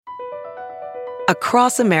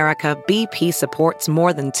Across America, BP supports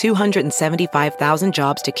more than 275,000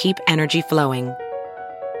 jobs to keep energy flowing.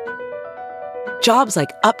 Jobs like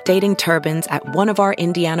updating turbines at one of our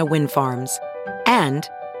Indiana wind farms and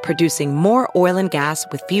producing more oil and gas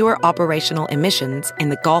with fewer operational emissions in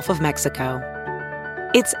the Gulf of Mexico.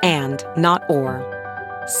 It's and, not or.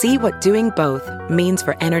 See what doing both means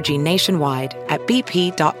for energy nationwide at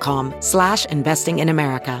bp.com/investing in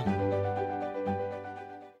America.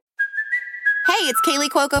 Hey, it's Kaylee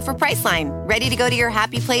Cuoco for Priceline. Ready to go to your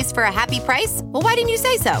happy place for a happy price? Well, why didn't you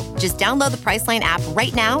say so? Just download the Priceline app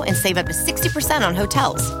right now and save up to 60% on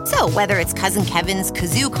hotels. So whether it's Cousin Kevin's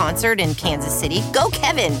Kazoo Concert in Kansas City, go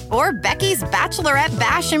Kevin, or Becky's Bachelorette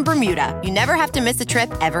Bash in Bermuda, you never have to miss a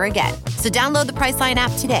trip ever again. So download the Priceline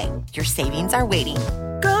app today. Your savings are waiting.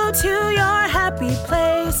 Go to your happy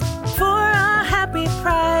place for a happy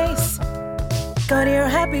price. Go to your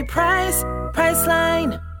happy price,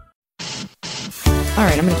 Priceline. All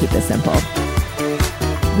right, I'm going to keep this simple.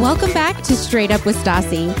 Welcome back to Straight Up with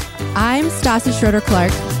Stassi. I'm Stassi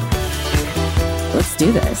Schroeder-Clark. Let's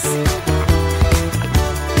do this.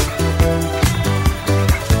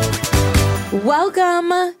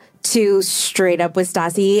 Welcome to Straight Up with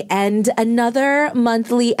Stassi and another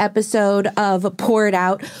monthly episode of Pour It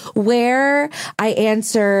Out, where I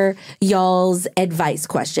answer y'all's advice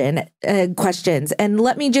questions. And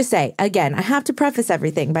let me just say, again, I have to preface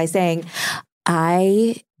everything by saying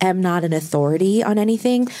I am not an authority on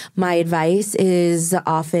anything. My advice is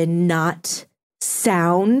often not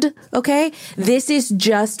sound, okay? This is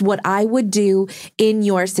just what I would do in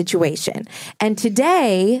your situation. And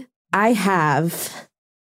today I have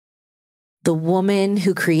the woman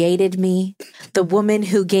who created me, the woman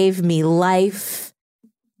who gave me life,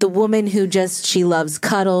 the woman who she loves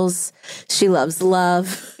cuddles, she loves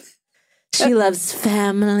love, she loves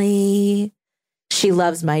family, she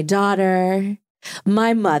loves my daughter,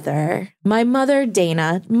 my mother,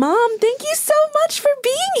 Dana. Mom, thank you so much for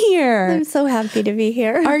being here. I'm so happy to be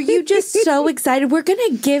here. Are you just so excited? We're going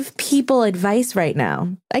to give people advice right now.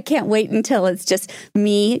 I can't wait until it's just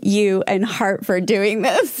me, you, and Hartford doing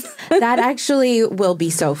this. That actually will be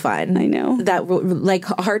so fun. I know. That, like,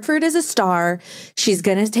 Hartford is a star. She's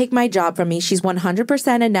going to take my job from me. She's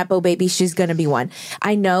 100% a Nepo baby. She's going to be one.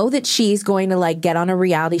 I know that she's going to, like, get on a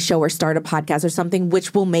reality show or start a podcast or something,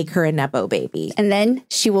 which will make her a Nepo baby. And then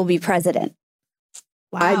she will be president.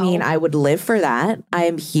 Wow. I mean, I would live for that. I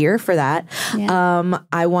am here for that. Yeah.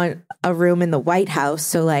 I want a room in the White House.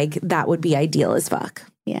 So, like, that would be ideal as fuck.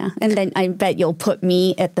 Yeah. And then I bet you'll put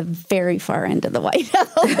me at the very far end of the White House.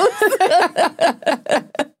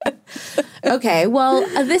 Okay. Well,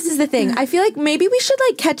 this is the thing. I feel like maybe we should,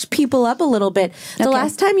 like, catch people up a little bit. The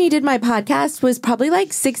last time you did my podcast was probably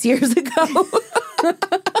like 6 years ago.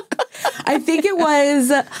 I think it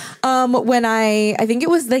was I think it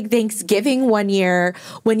was like Thanksgiving one year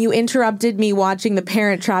when you interrupted me watching The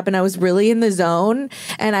Parent Trap, and I was really in the zone,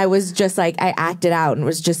 and I was just like, I acted out and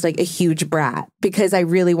was just like a huge brat because I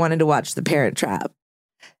really wanted to watch The Parent Trap.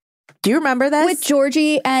 Do you remember this? With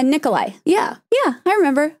Georgie and Nikolai. Yeah. Yeah, I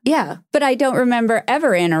remember. Yeah. But I don't remember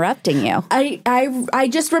ever interrupting you. I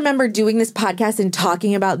just remember doing this podcast and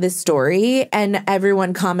talking about this story and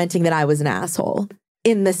everyone commenting that I was an asshole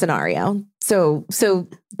in the scenario. So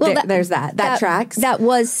there's that tracks. That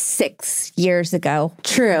was 6 years ago.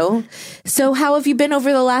 True. So how have you been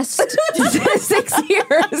over the last 6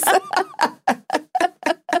 years?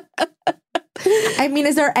 I mean,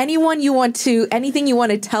 is there anything you want to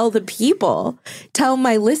tell the people, tell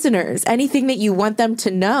my listeners, anything that you want them to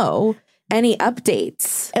know, any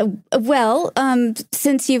updates?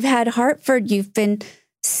 Since you've had Hartford, you've been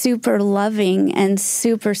super loving and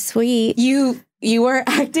super sweet. You are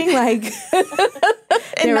acting like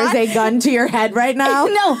there is a gun to your head right now.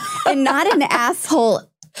 No, and not an asshole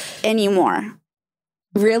anymore.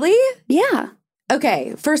 Really? Yeah.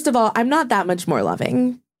 Okay. First of all, I'm not that much more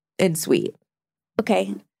loving and sweet.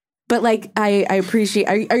 Okay. But like, I appreciate,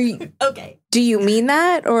 are you, okay. Do you mean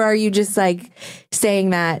that? Or are you just like saying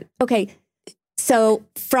that? Okay. So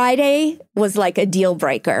Friday was like a deal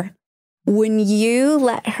breaker. When you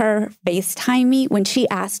let her FaceTime me, when she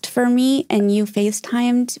asked for me and you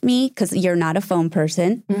FaceTimed me, because you're not a phone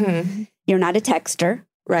person, you're not a texter.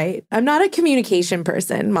 Right. I'm not a communication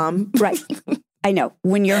person, Mom. Right. I know.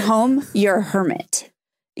 When you're home, you're a hermit.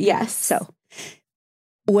 Yes. So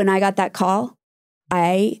when I got that call,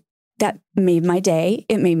 that made my day.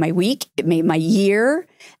 It made my week. It made my year.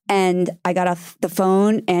 And I got off the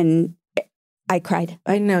phone and I cried.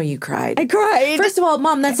 I know you cried. I cried. First of all,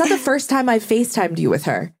 Mom, that's not the first time I FaceTimed you with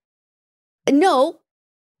her. No,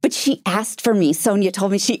 But she asked for me. Sonia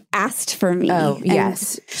told me she asked for me. Oh,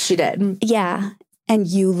 yes, she did. Yeah. And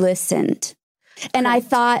you listened. And I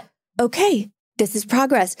thought, okay, this is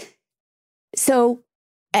progress. So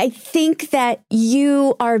I think that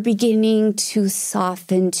you are beginning to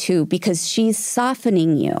soften too, because she's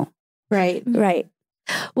softening you. Right. Right.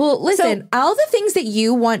 Well, listen, all the things that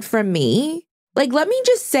you want from me, like, let me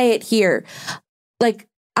just say it here. Like,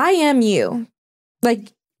 I am you.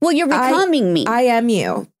 Like, well, you're becoming me. I am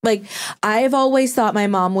you. Like, I've always thought my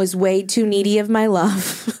mom was way too needy of my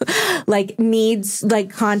love. Like, needs, like,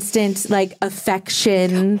 constant, like,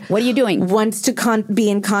 affection. What are you doing? Wants to be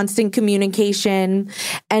in constant communication.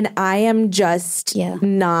 And I am just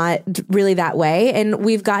not really that way. And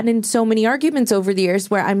we've gotten in so many arguments over the years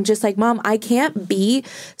where I'm just like, Mom, I can't be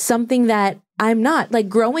something that I'm not. Like,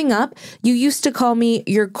 growing up, you used to call me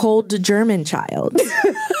your cold German child.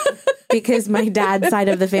 Because my dad's side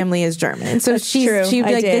of the family is German. So she'd be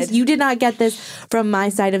like, this, you did not get this from my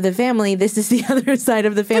side of the family. This is the other side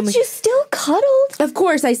of the family. But you still cuddled. Of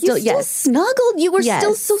course, I still, you still snuggled. You were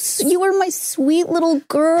still you were my sweet little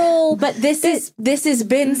girl. But this has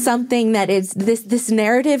been something that is, this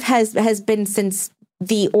narrative has been since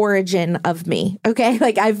the origin of me. Okay.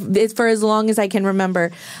 Like it's for as long as I can remember,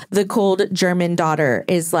 the cold German daughter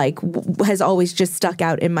is like, has always just stuck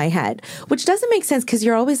out in my head, which doesn't make sense. Cause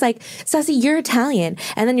you're always like, Sassy, you're Italian.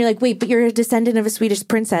 And then you're like, wait, but you're a descendant of a Swedish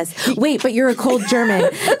princess. Wait, but you're a cold German.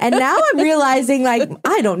 And now I'm realizing like,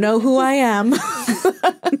 I don't know who I am.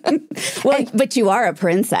 Well, but you are a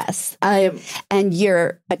princess. I am. And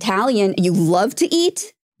you're Italian. You love to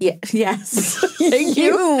eat. Yeah, yes. Thank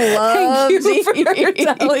you. Thank you for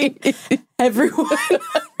telling everyone.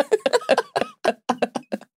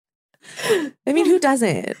 I mean, who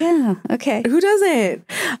doesn't? Yeah. Okay. Who doesn't?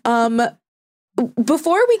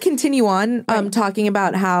 Before we continue on talking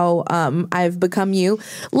about how I've become you,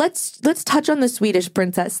 let's touch on the Swedish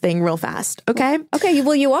princess thing real fast. Okay. Okay.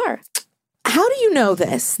 Well, you are. How do you know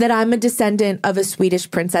this, that I'm a descendant of a Swedish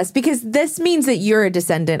princess? Because this means that you're a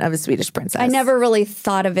descendant of a Swedish princess. I never really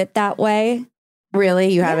thought of it that way.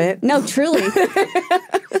 Really? You haven't? No, truly.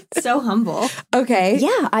 So humble. Okay.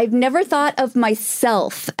 Yeah, I've never thought of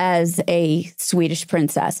myself as a Swedish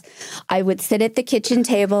princess. I would sit at the kitchen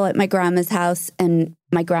table at my grandma's house, and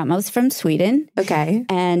my grandma was from Sweden. Okay.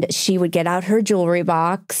 And she would get out her jewelry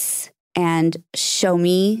box and show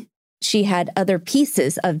me. She had other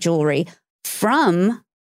pieces of jewelry from.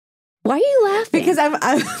 Why are you laughing? Because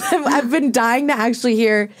I've been dying to actually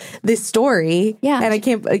hear this story. Yeah. And I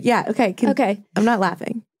can't. Yeah. Okay. Okay. I'm not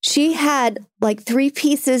laughing. She had like 3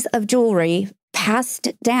 pieces of jewelry passed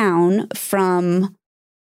down from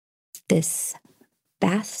this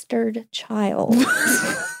bastard child.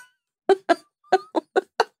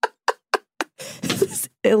 This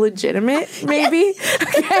illegitimate, maybe?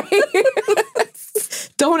 Okay.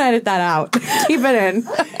 Don't edit that out. Keep it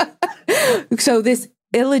in. So this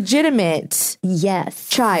illegitimate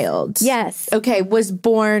child. Yes. Okay. Was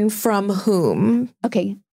born from whom?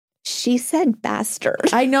 Okay. She said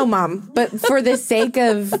bastard. I know, Mom, but for the sake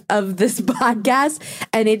of this podcast,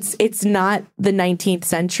 and it's not the 19th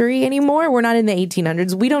century anymore. We're not in the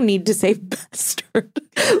 1800s. We don't need to say bastard.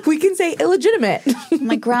 We can say illegitimate.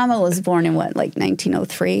 My grandma was born in what, like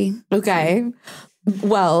 1903? Okay.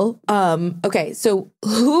 Well, okay. So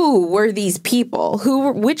who were these people?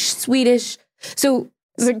 Which Swedish? So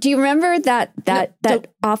do you remember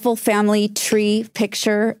that awful family tree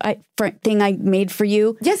picture thing I made for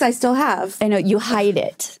you? Yes, I still have. I know you hide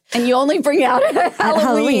it, and you only bring it out at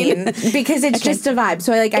Halloween because it's just a vibe.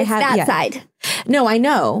 So I have that side. No, I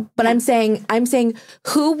know, but I'm saying,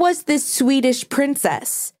 who was this Swedish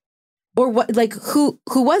princess, or what? Like who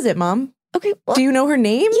was it, Mom? Okay. Well, do you know her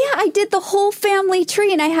name? Yeah, I did the whole family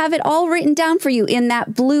tree, and I have it all written down for you in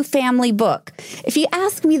that blue family book. If you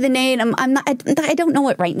ask me the name, I don't know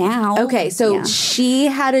it right now. Okay, so she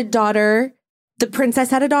had a daughter. The princess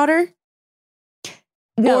had a daughter.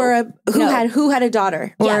 No, or who had a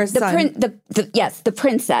daughter or a son? The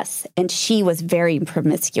princess, and she was very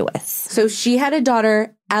promiscuous. So she had a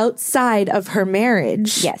daughter outside of her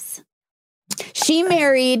marriage. Yes, she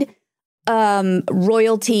married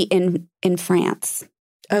royalty in France.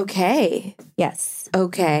 Okay. Yes.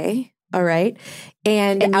 Okay. All right.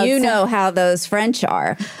 And you know how those French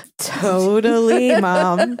are. Totally,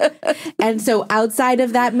 Mom. And so outside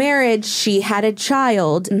of that marriage, she had a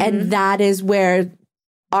child, and that is where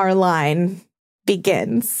our line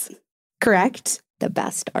begins. Correct? The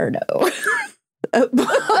bastardo.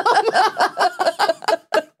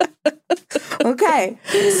 Okay.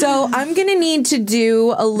 So I'm going to need to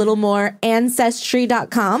do a little more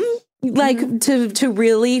ancestry.com like to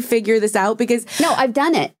really figure this out? Because No, I've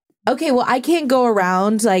done it. okay, well, I can't go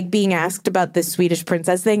around like being asked about this Swedish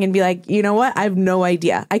princess thing and be like, you know what? I have no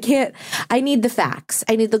idea. I can't. I need the facts.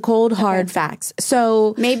 I need the cold, hard facts.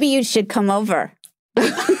 So Maybe you should come over.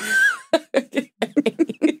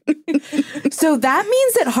 So that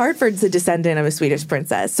means that Hartford's a descendant of a Swedish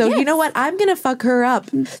princess. So you know what? I'm going to fuck her up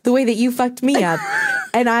the way that you fucked me up.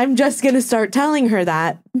 And I'm just going to start telling her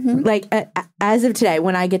that, like, as of today,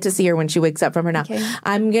 when I get to see her when she wakes up from her nap,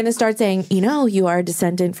 I'm going to start saying, you know, you are a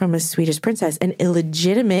descendant from a Swedish princess, an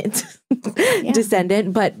illegitimate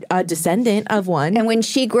descendant, but a descendant of one. And when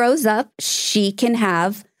she grows up, she can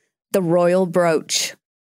have the royal brooch.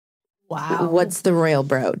 Wow. What's the royal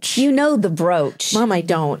brooch? You know the brooch. Mom, I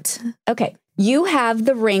don't. Okay. You have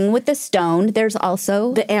the ring with the stone. There's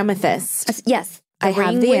also The amethyst. yes. I have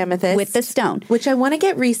ring the amethyst. with the stone. Which I want to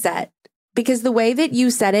get reset because the way that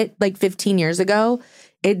you said it like 15 years ago,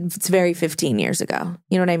 it's very 15 years ago.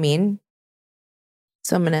 You know what I mean?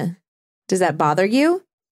 So does that bother you?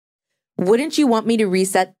 Wouldn't you want me to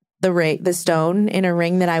reset the stone in a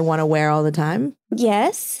ring that I want to wear all the time?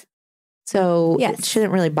 Yes. So Yes. it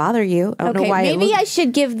shouldn't really bother you. I don't know why. Maybe I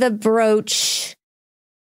should give the brooch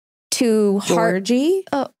to Georgie?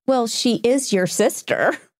 well, she is your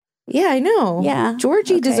sister. Yeah, I know. Yeah.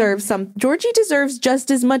 Georgie deserves Georgie deserves just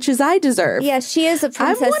as much as I deserve. Yeah, she is a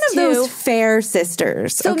I'm princess one of those fair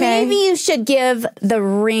sisters. So okay? maybe you should give the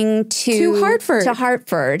ring to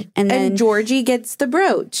Hartford, and then Georgie gets the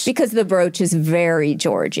brooch. because the brooch is very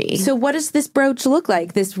Georgie. So what does this brooch look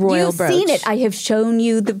like? This royal You've brooch? seen it. I have shown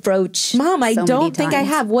you the brooch. Mom, I so don't many think I times.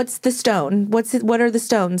 have. What's the stone? What are the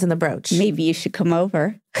stones in the brooch? Maybe you should come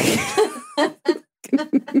over.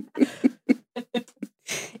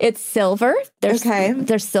 It's silver. There's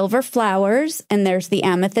silver flowers, and there's the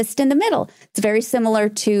amethyst in the middle. It's very similar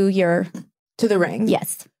to the ring.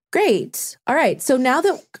 Yes. Great. All right. So now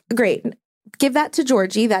great. Give that to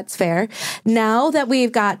Georgie. That's fair. Now that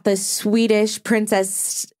we've got the Swedish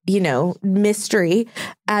princess, mystery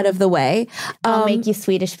out of the way, I'll make you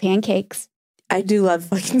Swedish pancakes. I do love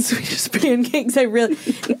fucking Swedish pancakes. I really,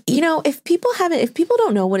 if people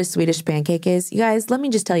don't know what a Swedish pancake is, you guys, let me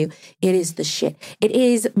just tell you, it is the shit. It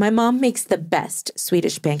is, my mom makes the best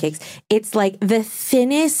Swedish pancakes. It's like the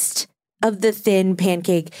thinnest of the thin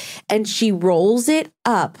pancake, and she rolls it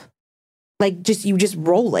up. Like you just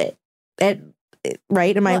roll it.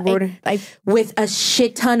 Right? Am I with a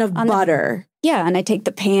shit ton of butter. And I take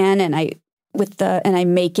the pan and I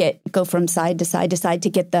make it go from side to side to side to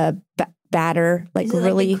get the batter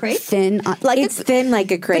really thin. It's thin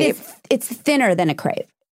like a crepe. It's thinner than a crepe.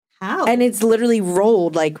 How? And it's literally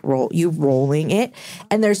rolled rolling it.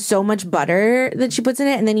 And there's so much butter that she puts in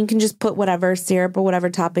it. And then you can just put whatever syrup or whatever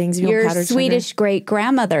toppings. Your Swedish great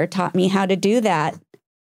grandmother taught me how to do that.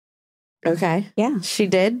 Okay. Yeah. She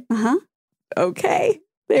did? Uh-huh. Okay.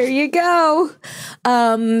 There you go.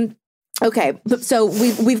 Okay, so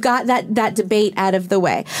we've got that debate out of the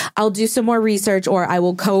way. I'll do some more research, or I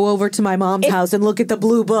will go over to my mom's house and look at the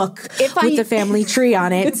blue book with the family tree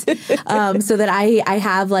on it, so that I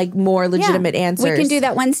have more legitimate answers. We can do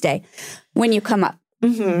that Wednesday when you come up.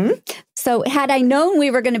 Mm-hmm. So had I known we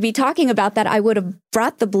were going to be talking about that, I would have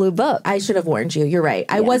brought the blue book. I should have warned you. You're right.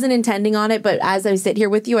 I wasn't intending on it, but as I sit here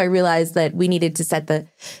with you, I realized that we needed to set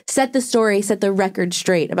the story, set the record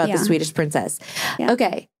straight about the Swedish princess. Yeah.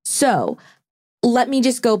 Okay. So let me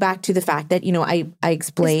just go back to the fact that, I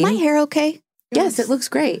explained. Is my hair okay? Yes, it looks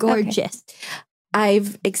great. Gorgeous. Okay.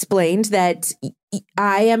 I've explained that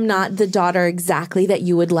I am not the daughter exactly that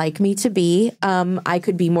you would like me to be. I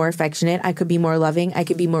could be more affectionate. I could be more loving. I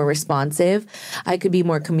could be more responsive. I could be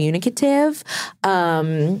more communicative.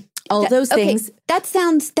 All those things.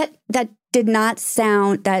 That did not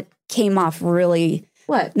sound, that came off really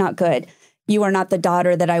not good. You are not the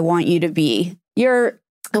daughter that I want you to be.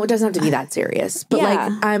 Oh, it doesn't have to be that serious. But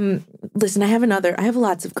listen, I have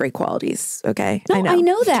lots of great qualities. Okay. No, I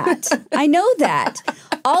know that. I know that.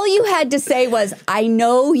 All you had to say was, I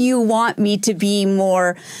know you want me to be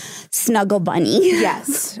more snuggle bunny.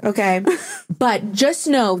 Yes. Okay. But just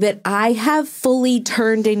know that I have fully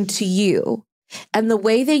turned into you. And the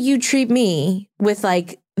way that you treat me with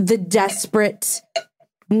the desperate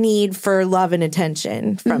need for love and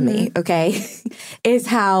attention from me, okay, is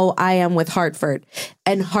how I am with Hartford.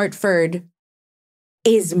 And Hartford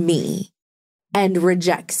is me and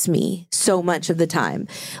rejects me so much of the time.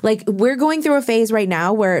 We're going through a phase right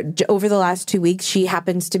now where over the last 2 weeks, she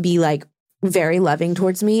happens to be very loving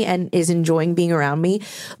towards me and is enjoying being around me.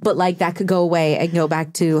 But that could go away and go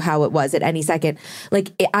back to how it was at any second.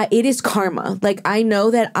 It is karma. I know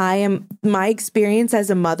that my experience as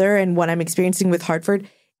a mother and what I'm experiencing with Hartford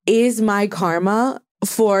is my karma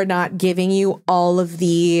for not giving you all of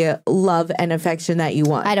the love and affection that you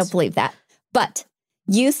want. I don't believe that. But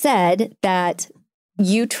you said that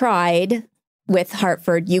you tried with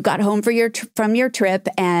Hartford. You got home from your trip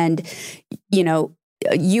and, you know,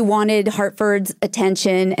 you wanted Hartford's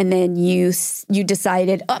attention, and then you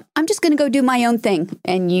decided, oh, I'm just going to go do my own thing.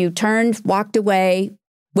 And you turned, walked away,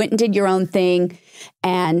 went and did your own thing,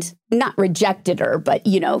 and not rejected her, but,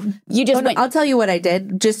 you know, you just went. I'll tell you what I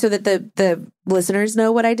did, just so that the listeners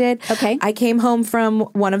know what I did. Okay. I came home from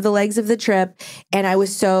one of the legs of the trip, and I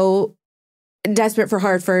was so desperate for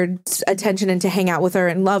Hartford's attention and to hang out with her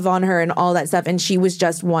and love on her and all that stuff. And she was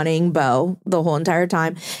just wanting Bo the whole entire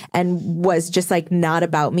time and was just like not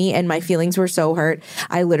about me. And my feelings were so hurt.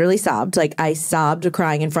 I literally sobbed. Like I sobbed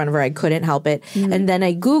crying in front of her. I couldn't help it. Mm-hmm. And then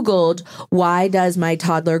I Googled, why does my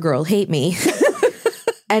toddler girl hate me?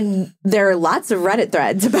 And there are lots of Reddit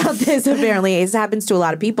threads about this, apparently. It happens to a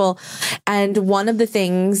lot of people. And one of the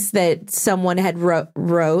things that someone had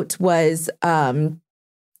wrote was,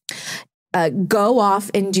 go off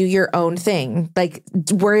and do your own thing. Like,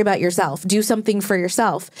 worry about yourself. Do something for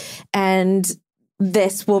yourself. And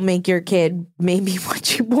this will make your kid maybe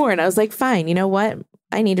want you more. And I was like, fine, you know what?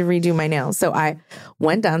 I need to redo my nails. So I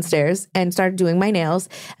went downstairs and started doing my nails.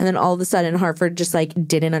 And then all of a sudden, Hartford just like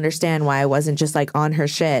didn't understand why I wasn't just like on her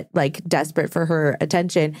shit, like desperate for her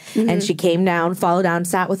attention. Mm-hmm. And she came down, followed down,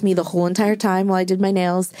 sat with me the whole entire time while I did my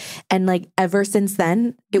nails. And like ever since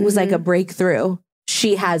then, it was like a breakthrough.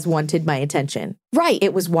 She has wanted my attention. Right.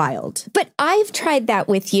 It was wild. But I've tried that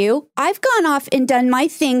with you. I've gone off and done my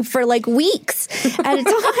thing for like weeks at a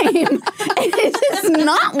time. And it has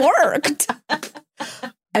not worked.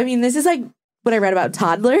 I mean, this is like what I read about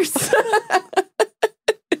toddlers.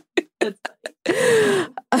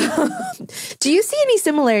 Do you see any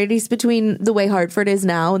similarities between the way Hartford is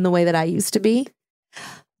now and the way that I used to be?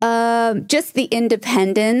 Just the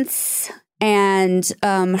independence and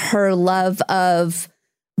her love of,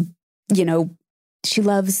 you know, she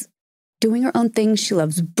loves doing her own thing. She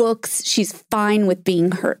loves books. She's fine with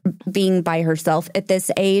being by herself at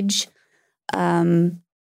this age.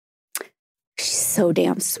 She's so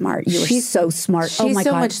damn smart. She's so smart. She's oh my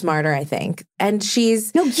so God. much smarter, I think. And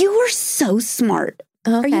she's... No, you were so smart.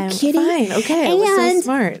 Okay, are you kidding? Fine. Okay, I was so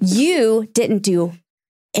smart. You didn't do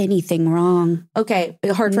anything wrong. Okay,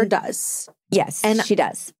 Hartford does. Yes, and she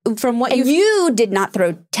does. From what you did not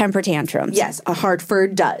throw temper tantrums. Yes, a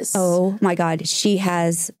Hartford does. Oh my God, she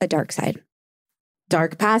has a dark side.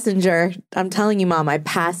 Dark passenger. I'm telling you, Mom, I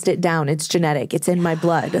passed it down. It's genetic. It's in my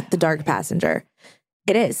blood, the dark passenger.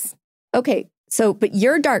 It is. Okay, so, but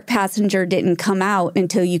your dark passenger didn't come out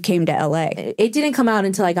until you came to LA. It didn't come out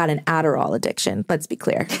until I got an Adderall addiction. Let's be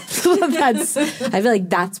clear. I feel like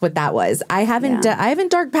that's what that was. I haven't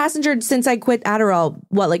dark passengered since I quit Adderall,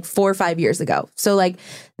 like 4 or 5 years ago. So like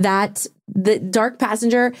the dark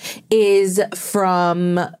passenger is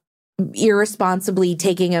from irresponsibly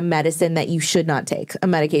taking a medicine that you should not take, a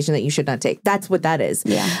medication that you should not take. That's what that is.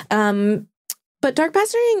 Yeah. But dark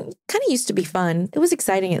passengering kind of used to be fun. It was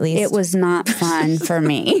exciting, at least. It was not fun for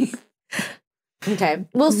me. Okay.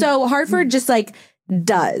 Well, so Hartford just like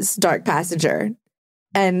does dark passenger.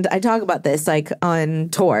 And I talk about this like on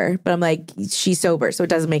tour, but I'm like, she's sober, so it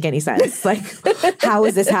doesn't make any sense. Like, how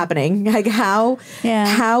is this happening? Like, how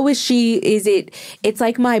is she, it's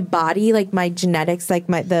like my body, like my genetics, like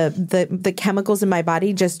the chemicals in my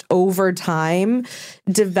body just over time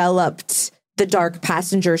developed the dark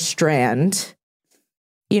passenger strand.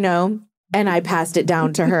 You know, and I passed it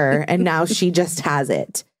down to her and now she just has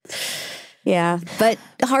it. Yeah. But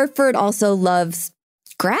Hartford also loves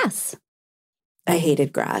grass. I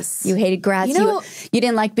hated grass. You hated grass. You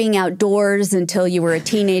didn't like being outdoors until you were a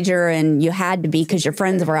teenager and you had to be because your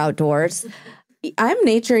friends were outdoors. I'm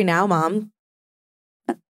naturey now, Mom.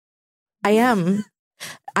 I am.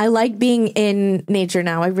 I like being in nature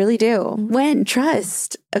now. I really do. When?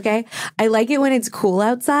 Trust. Okay. I like it when it's cool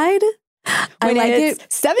outside. I like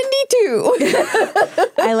it 72.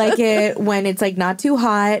 I like it when it's like not too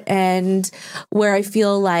hot and where I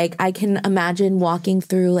feel like I can imagine walking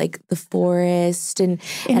through like the forest and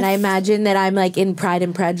I imagine that I'm like in Pride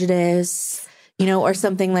and Prejudice, you know, or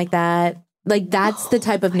something like that. Like that's the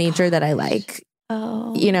type of nature that I like.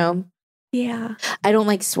 Oh. You know? Yeah. I don't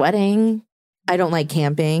like sweating. I don't like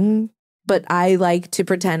camping, but I like to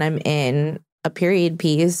pretend I'm in a period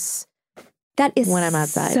piece. That is when I'm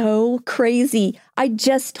outside. So crazy. I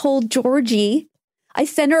just told Georgie, I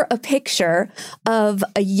sent her a picture of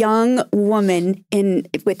a young woman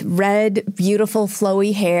with red, beautiful,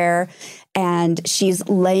 flowy hair. and she's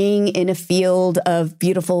laying in a field of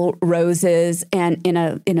beautiful roses and in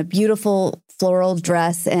a beautiful floral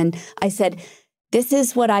dress. And I said, this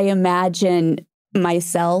is what I imagine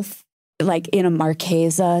myself like in a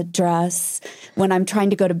Marchesa dress when I'm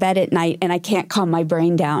trying to go to bed at night and I can't calm my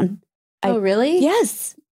brain down. Oh, really?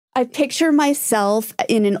 Yes. I picture myself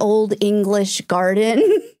in an old English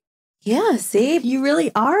garden. Yeah, see? You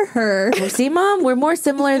really are her. Well, see, Mom? We're more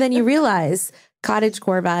similar than you realize.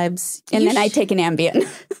 Cottagecore vibes. And then I take an Ambien.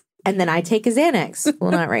 And then I take a Xanax.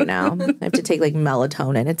 Well, not right now. I have to take like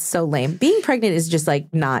melatonin. It's so lame. Being pregnant is just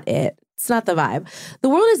like not it. It's not the vibe. The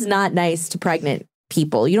world is not nice to pregnant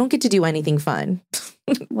people. You don't get to do anything fun.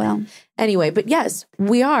 Well, anyway, but yes,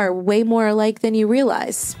 we are way more alike than you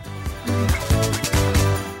realize.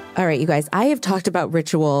 All right, you guys, I have talked about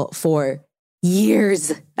Ritual for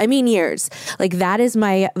years. I mean, years. Like that is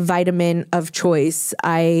my vitamin of choice.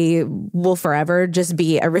 I will forever just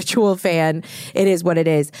be a Ritual fan. It is what it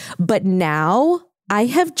is. But now I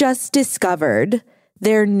have just discovered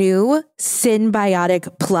their new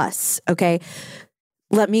Synbiotic Plus. Okay.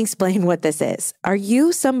 Let me explain what this is. Are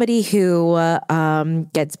you somebody who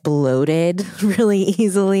gets bloated really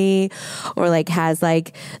easily, or like has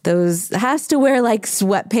to wear like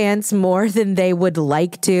sweatpants more than they would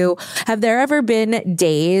like to? Have there ever been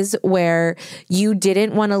days where you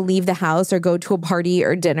didn't want to leave the house or go to a party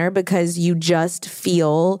or dinner because you just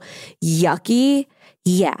feel yucky?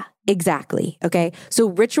 Yeah. Exactly. Okay. So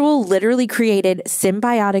Ritual literally created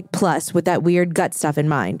Synbiotic Plus with that weird gut stuff in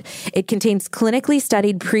mind. It contains clinically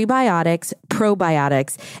studied prebiotics,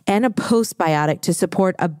 probiotics, and a postbiotic to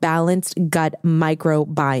support a balanced gut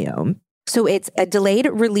microbiome. So it's a delayed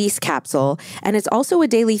release capsule, and it's also a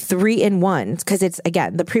daily 3-in-1 because it's,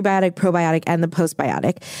 again, the prebiotic, probiotic, and the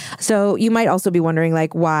postbiotic. So you might also be wondering,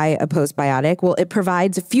 like, why a postbiotic? Well, it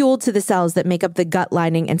provides fuel to the cells that make up the gut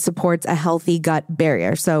lining and supports a healthy gut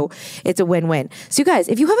barrier. So it's a win-win. So you guys,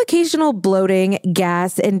 if you have occasional bloating,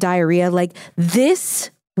 gas, and diarrhea, like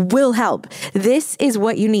this will help. This is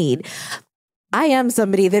what you need. I am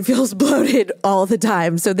somebody that feels bloated all the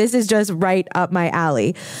time, so this is just right up my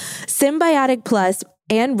alley. Synbiotic Plus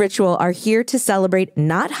and Ritual are here to celebrate,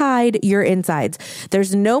 not hide your insides.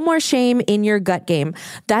 There's no more shame in your gut game.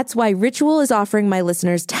 That's why Ritual is offering my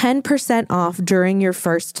listeners 10% off during your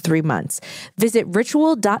first 3 months. Visit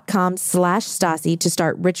ritual.com/Stassi to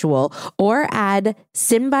start Ritual or add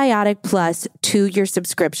Synbiotic Plus to your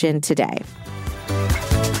subscription today.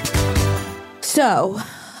 So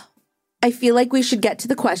I feel like we should get to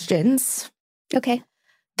the questions. okay.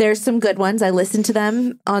 There's some good ones. I listened to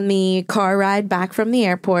them on the car ride back from the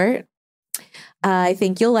airport. I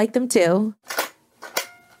think you'll like them too.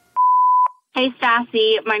 Hey,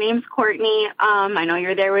 Stassi. My name's Courtney. I know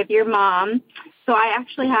you're there with your mom. So I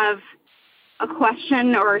actually have a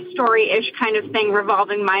question or a story-ish kind of thing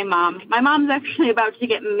revolving my mom. My mom's actually about to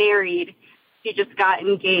get married. She just got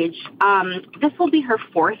engaged. This will be her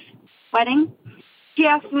 4th wedding. She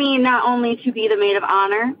asked me not only to be the maid of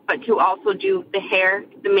honor, but to also do the hair,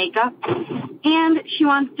 the makeup, and she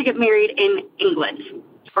wants to get married in England,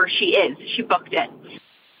 or she is. She booked it.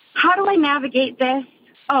 How do I navigate this?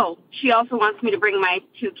 Oh, she also wants me to bring my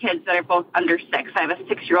 2 kids that are both under 6. I have a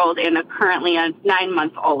 6-year-old and currently a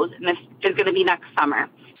 9-month-old, and this is going to be next summer.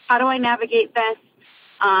 How do I navigate this?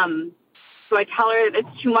 Do I tell her that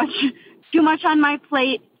it's too much on my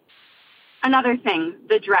plate? Another thing,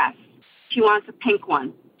 the dress. She wants a pink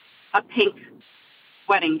one, a pink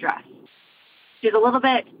wedding dress. She's a little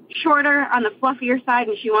bit shorter on the fluffier side,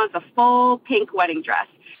 and she wants a full pink wedding dress.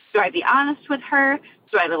 Do I be honest with her?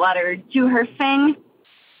 Do I let her do her thing?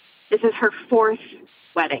 This is her 4th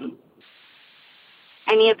wedding.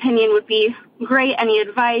 Any opinion would be great. Any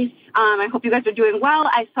advice? I hope you guys are doing well.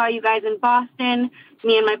 I saw you guys in Boston.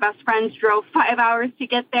 Me and my best friends drove 5 hours to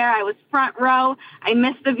get there. I was front row. I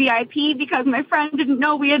missed the VIP because my friend didn't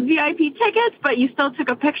know we had VIP tickets, but you still took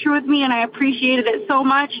a picture with me, and I appreciated it so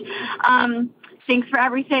much. Thanks for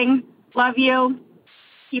everything. Love you.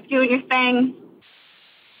 Keep doing your thing.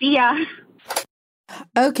 See ya.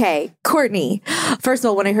 Okay, Courtney. First of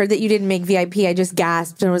all, when I heard that you didn't make VIP, I just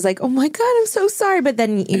gasped and was like, oh my God, I'm so sorry. But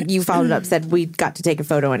then you followed up, said we got to take a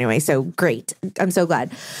photo anyway. So great. I'm so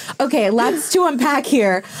glad. Okay, lots to unpack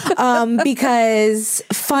here. Because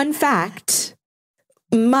fun fact,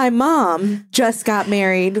 my mom just got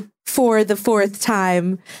married for the 4th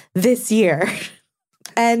time this year.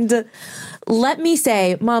 And let me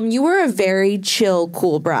say, Mom, you were a very chill,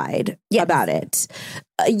 cool bride about it.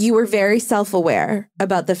 You were very self-aware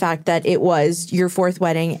about the fact that it was your 4th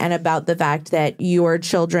wedding and about the fact that your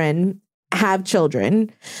children have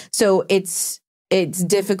children. So it's it's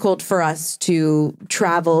difficult for us to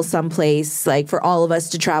travel someplace, like for all of us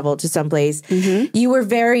to travel to someplace. You were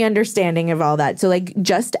very understanding of all that. So like,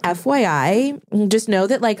 just FYI, just know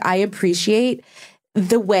that like I appreciate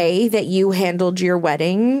the way that you handled your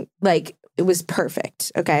wedding. Like, it was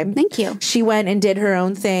perfect. Okay. Thank you. She went and did her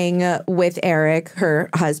own thing with Eric, her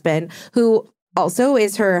husband, who also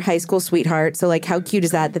is her high school sweetheart. So like, how cute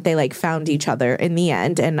is that they like found each other in the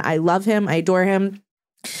end? And I love him. I adore him.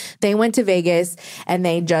 They went to Vegas and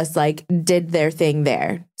they just like did their thing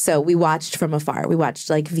there. So we watched from afar. We watched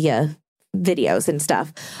like via videos and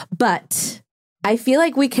stuff. But I feel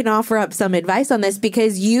like we can offer up some advice on this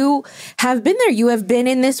because you have been there. You have been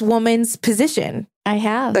in this woman's position. I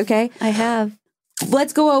have. Okay. I have.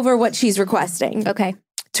 Let's go over what she's requesting. Okay.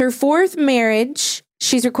 It's her fourth marriage.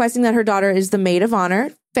 She's requesting that her daughter is the maid of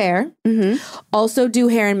honor. Fair. Also do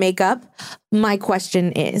hair and makeup. My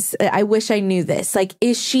question is, I wish I knew this. Like,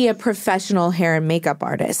 is she a professional hair and makeup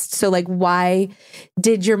artist? So like, why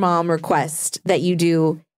did your mom request that you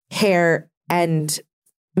do hair and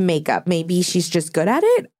makeup? Maybe she's just good at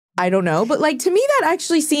it. I don't know. But like, to me, that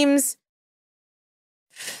actually seems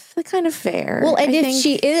kind of fair. Well, and I if think.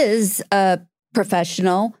 she is a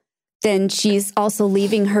professional, then she's also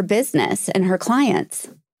leaving her business and her clients.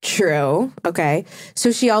 True. Okay.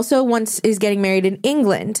 So she also is getting married in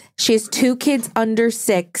England. She has 2 kids under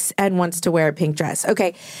 6 and wants to wear a pink dress.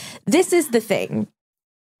 Okay. This is the thing.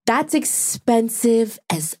 That's expensive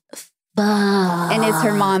as fuck. And is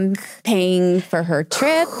her mom paying for her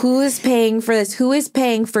trip? Who is paying for this? Who is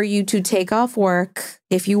paying for you to take off work,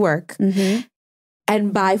 if you work,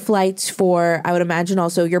 and buy flights for, I would imagine,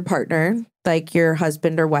 also your partner, like your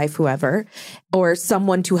husband or wife, whoever, or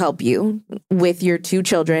someone to help you with your 2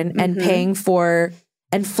 children and paying for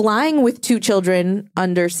and flying with 2 children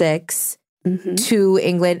under 6 to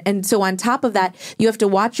England. And so on top of that, you have to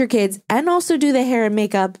watch your kids and also do the hair and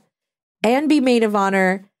makeup and be maid of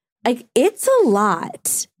honor. Like, it's a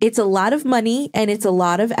lot. It's a lot of money and it's a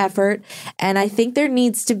lot of effort. And I think there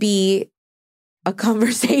needs to be a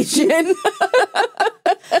conversation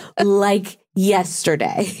like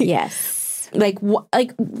yesterday. Yes. Like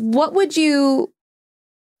what would you,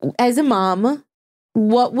 as a mom,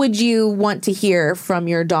 what would you want to hear from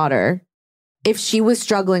your daughter if she was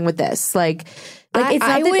struggling with this? Like it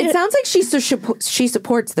sounds like she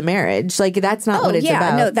supports the marriage. Like, that's not what it's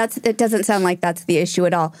about. No, it doesn't sound like that's the issue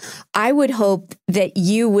at all. I would hope that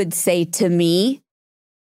you would say to me,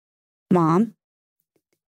 Mom,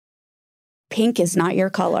 pink is not your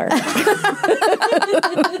color.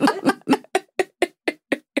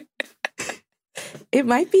 It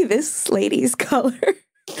might be this lady's color.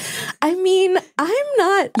 I mean, I'm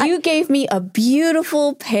not. You gave me a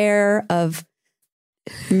beautiful pair of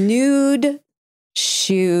nude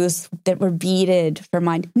shoes that were beaded for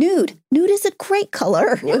mine. Nude is a great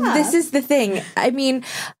color. This is the thing. I mean,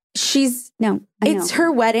 it's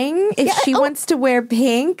her wedding. If she wants to wear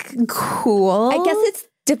pink, cool. I guess it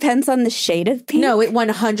depends on the shade of pink. No, it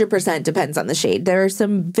 100% depends on the shade. There are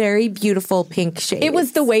some very beautiful pink shades. It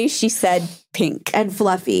was the way she said pink. And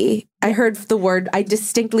fluffy. I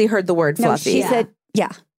distinctly heard the word fluffy. She said,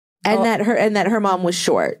 yeah. And that her mom was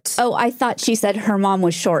short. Oh, I thought she said her mom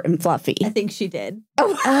was short and fluffy. I think she did.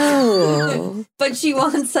 Oh. But she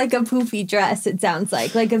wants like a poofy dress, it sounds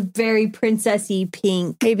like a very princessy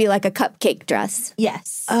pink. Maybe like a cupcake dress.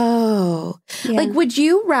 Yes. Oh. Yeah. Like, would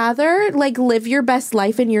you rather like live your best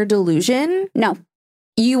life in your delusion? No.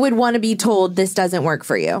 You would want to be told this doesn't work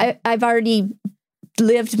for you. I've already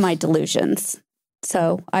lived my delusions.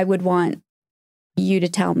 So I would want you to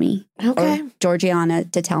tell me. Okay. Or Georgiana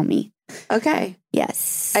to tell me. Okay.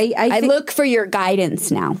 Yes. I look for your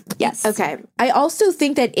guidance now. Yes. Okay. I also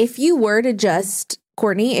think that if you were to just,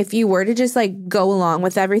 Courtney, if you were to just like go along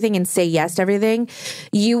with everything and say yes to everything,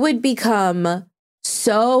 you would become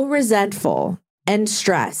so resentful and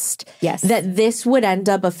stressed that this would end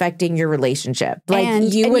up affecting your relationship. Like,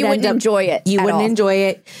 and you wouldn't enjoy it. You wouldn't enjoy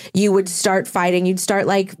it. You would start fighting. You'd start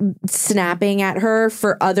like snapping at her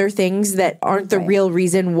for other things that aren't the real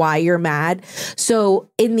reason why you're mad. So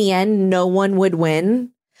in the end, no one would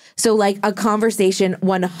win. So like a conversation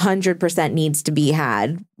 100% needs to be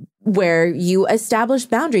had where you establish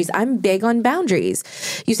boundaries. I'm big on boundaries.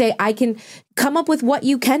 You say, I can come up with what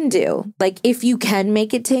you can do. Like, if you can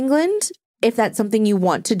make it to England, if that's something you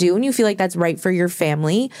want to do and you feel like that's right for your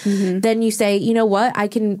family, then you say, you know what, I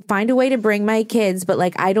can find a way to bring my kids, but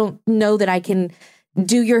like, I don't know that I can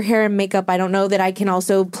do your hair and makeup. I don't know that I can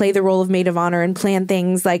also play the role of maid of honor and plan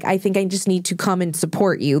things. Like, I think I just need to come and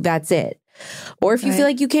support you. That's it. Or if you feel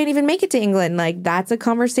like you can't even make it to England, like that's a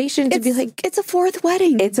conversation to be like, it's a fourth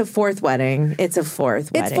wedding. It's a fourth wedding. It's a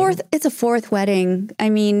fourth wedding. It's a fourth wedding. I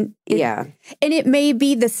mean, yeah. And it may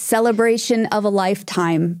be the celebration of a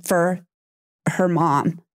lifetime for her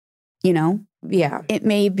mom, you know? Yeah. It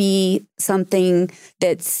may be something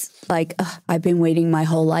that's like, I've been waiting my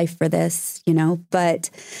whole life for this, you know,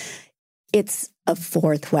 but it's a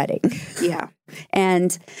fourth wedding. Yeah.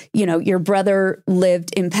 And, you know, your brother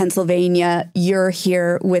lived in Pennsylvania. You're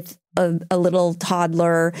here with a little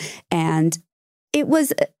toddler. And it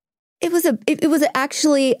was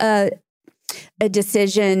actually a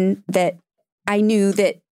decision that I knew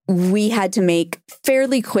that we had to make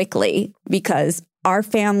fairly quickly because our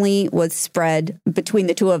family was spread between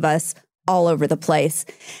the two of us all over the place.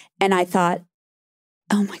 And I thought,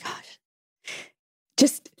 oh my gosh,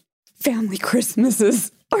 just family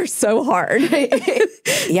Christmases are so hard.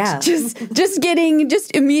 Yeah. Just getting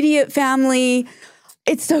immediate family.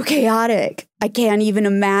 It's so chaotic. I can't even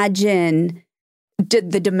imagine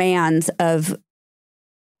the demands of.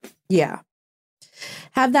 Yeah.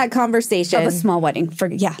 Have that conversation. Of a small wedding.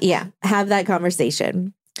 Yeah. Have that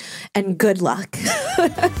conversation. And good luck.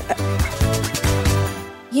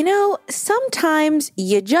 You know, sometimes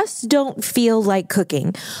you just don't feel like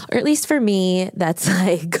cooking, or at least for me, that's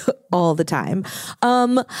like all the time.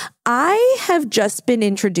 I have just been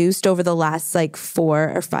introduced over the last like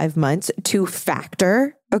 4 or 5 months to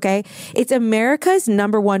Factor. Okay. It's America's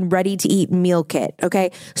 #1 ready to eat meal kit.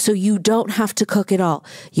 Okay. So you don't have to cook it all.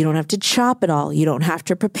 You don't have to chop it all. You don't have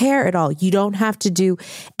to prepare it all. You don't have to do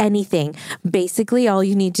anything. Basically, all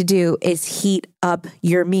you need to do is heat up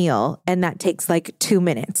your meal. And that takes like 2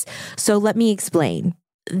 minutes. So let me explain.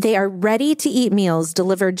 They are ready to eat meals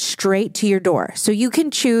delivered straight to your door. So you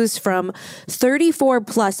can choose from 34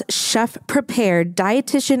 plus chef prepared,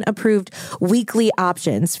 dietitian approved weekly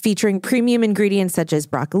options featuring premium ingredients such as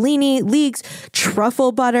broccolini, leeks,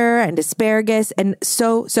 truffle butter, and asparagus, and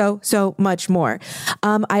so much more.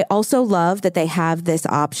 I also love that they have this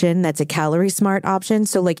option that's a calorie smart option.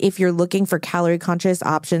 So like if you're looking for calorie conscious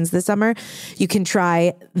options this summer, you can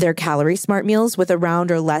try their calorie smart meals with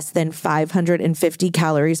around or less than 550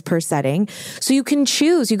 calories per setting. So you can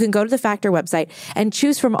choose, you can go to the Factor website and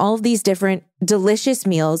choose from all of these different delicious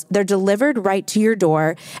meals. They're delivered right to your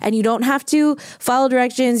door and you don't have to follow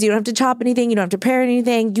directions. You don't have to chop anything. You don't have to prepare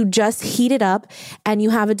anything. You just heat it up and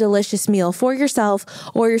you have a delicious meal for yourself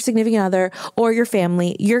or your significant other or your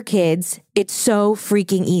family, your kids. It's so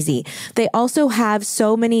freaking easy. They also have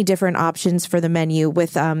so many different options for the menu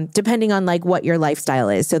with, depending on like what your lifestyle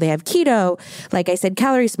is. So they have keto, like I said,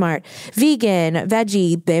 calorie smart, vegan,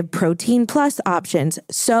 veggie, they have protein plus options,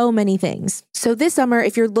 so many things. So this summer,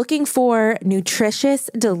 if you're looking for nutritious,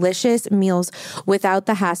 delicious meals without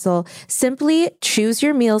the hassle, simply choose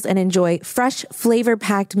your meals and enjoy fresh,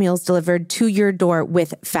 flavor-packed meals delivered to your door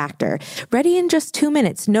with Factor. Ready in just 2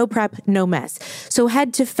 minutes, no prep, no mess. So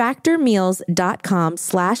head to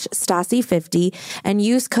factormeals.com/Stassi50 and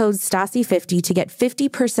use code Stassi50 to get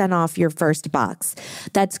 50% off your first box.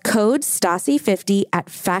 That's code Stassi50 at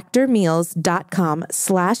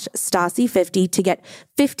factormeals.com/Stassi50 to get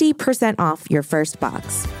 50% off your first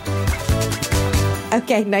box.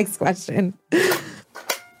 Okay, next question.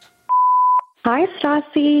 Hi,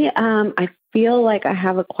 Stassi. I feel like I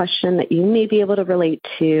have a question that you may be able to relate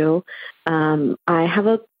to. I have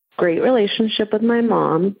a great relationship with my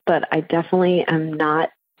mom, but I definitely am not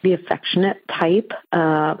the affectionate type.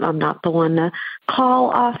 I'm not the one to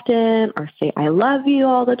call often or say I love you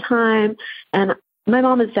all the time. And my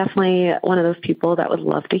mom is definitely one of those people that would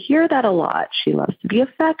love to hear that a lot. She loves to be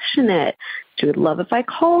affectionate. She would love if I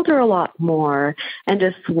called her a lot more and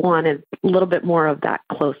just wanted a little bit more of that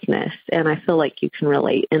closeness. And I feel like you can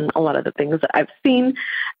relate in a lot of the things that I've seen.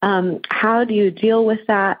 How do you deal with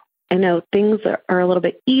that? I know things are a little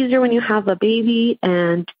bit easier when you have a baby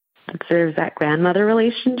and there's that grandmother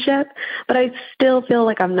relationship, but I still feel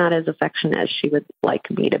like I'm not as affectionate as she would like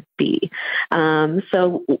me to be.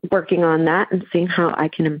 So working on that and seeing how I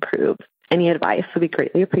can improve. Any advice would be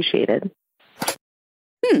greatly appreciated.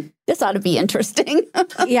 This ought to be interesting.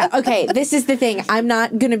 Yeah. Okay. This is the thing. I'm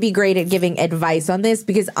not going to be great at giving advice on this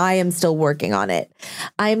because I am still working on it.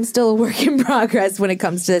 I am still a work in progress when it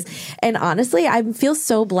comes to this. And honestly, I feel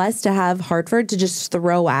so blessed to have Hartford to just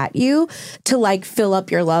throw at you to like fill up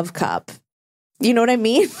your love cup. You know what I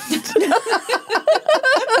mean?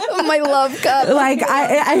 My love cup. Like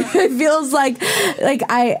it feels like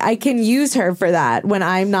I can use her for that when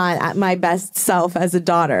I'm not at my best self as a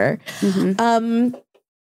daughter. Mm-hmm.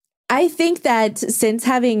 I think that since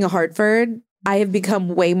having Hartford, I have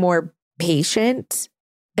become way more patient,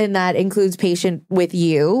 and that includes patient with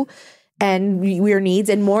you and your needs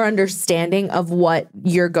and more understanding of what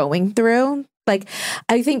you're going through. Like,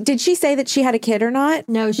 I think, did she say that she had a kid or not?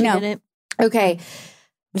 No, she didn't. Okay.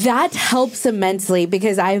 That helps immensely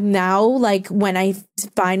because I'm now like when I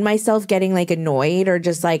find myself getting like annoyed or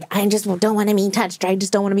just like, I just don't want to be touched. Or I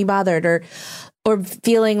just don't want to be bothered or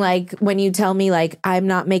feeling like when you tell me like I'm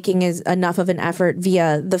not making enough of an effort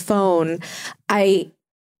via the phone, I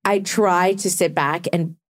try to sit back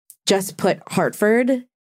and just put Hartford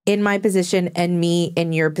in my position and me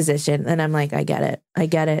in your position. And I'm like, I get it. I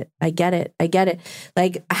get it. I get it. I get it.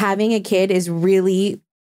 Like having a kid is really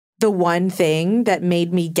the one thing that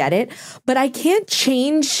made me get it, but I can't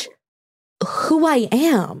change who I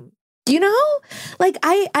am. You know, like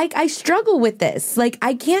I struggle with this. Like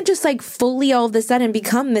I can't just like fully all of a sudden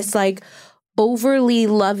become this like overly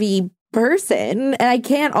lovey person, and I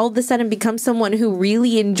can't all of a sudden become someone who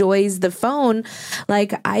really enjoys the phone.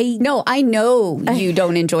 Like I know you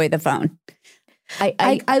don't enjoy the phone.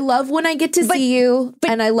 I love when I get to see you,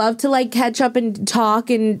 and I love to like catch up and talk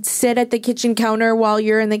and sit at the kitchen counter while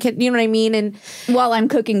you're in the kitchen. You know what I mean? And while I'm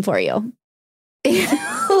cooking for you.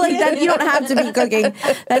 Like that, you don't have to be cooking.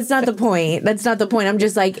 That's not the point. That's not the point. I'm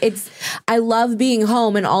just like, I love being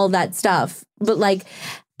home and all that stuff. But like,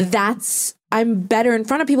 I'm better in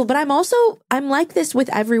front of people, but I'm like this with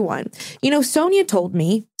everyone. You know, Sonia told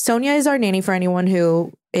me, Sonia is our nanny for anyone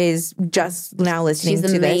who is just now listening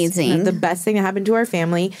She's to amazing. This. The best thing that happened to our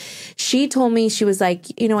family. She told me, she was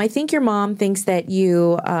like, you know, I think your mom thinks that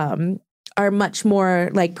you are much more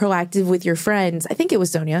like proactive with your friends. I think it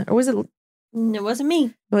was Sonia, or was it? It wasn't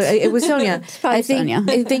me. It was Sonia. Sonia.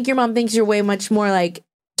 I think your mom thinks you're way much more like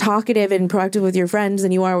talkative and proactive with your friends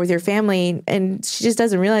than you are with your family. And she just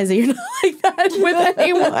doesn't realize that you're not like that with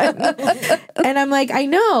anyone. And I'm like, I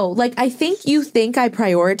know. Like, I think you think I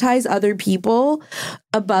prioritize other people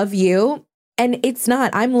above you. And it's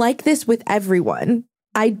not. I'm like this with everyone.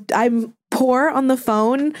 I'm poor on the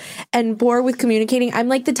phone and poor with communicating. I'm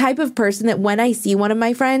like the type of person that when I see one of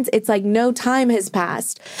my friends, it's like no time has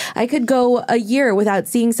passed. I could go a year without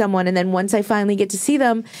seeing someone. And then once I finally get to see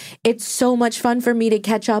them, it's so much fun for me to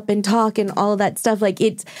catch up and talk and all of that stuff. Like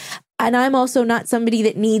and I'm also not somebody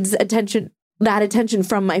that needs that attention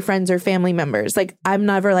from my friends or family members. Like I'm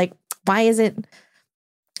never like, why isn't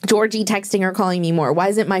Georgie texting or calling me more? Why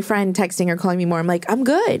isn't my friend texting or calling me more? I'm like, I'm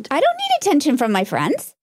good. I don't need attention from my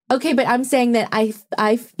friends. Okay, but I'm saying that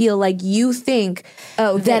I feel like you think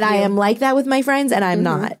that I am like that with my friends, and I'm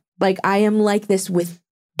not. Like, I am like this with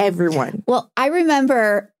everyone. Well, I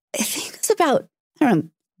remember, I think it's about, I don't know,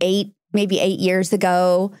 8 years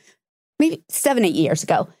ago, maybe 7, 8 years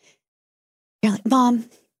ago. You're like, Mom,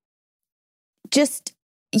 just,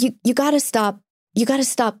 you got to stop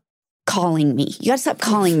calling me. You got to stop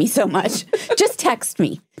calling me so much. Just text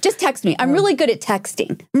me. Just text me. I'm really good at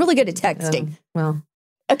texting. Well.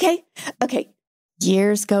 Okay.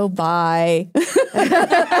 Years go by.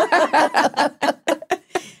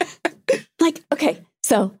 Like, okay,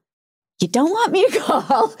 so you don't want me to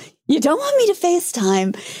call. You don't want me to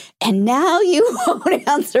FaceTime. And now you won't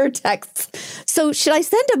answer texts. So should I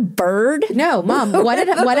send a bird? No, Mom, what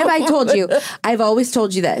have I told you? I've always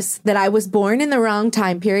told you this, that I was born in the wrong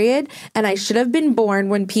time period, and I should have been born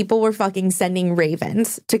when people were fucking sending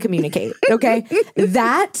ravens to communicate, okay?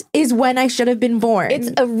 That is when I should have been born.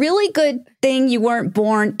 It's a really good thing you weren't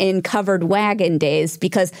born in covered wagon days,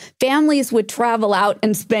 because families would travel out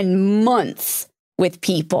and spend months with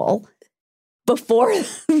people before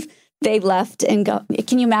they left and go.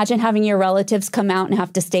 Can you imagine having your relatives come out and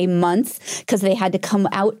have to stay months because they had to come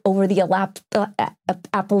out over the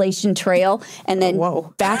Appalachian Trail and then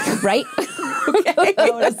back, right? Okay.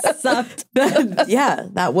 That would have sucked. Yeah,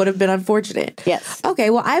 that would have been unfortunate. Yes. Okay,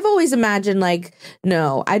 well, I've always imagined like,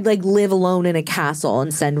 no, I'd like live alone in a castle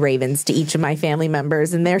and send ravens to each of my family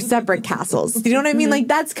members in their separate castles. You know what I mean? Like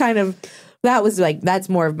that's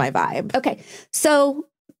more of my vibe. Okay, so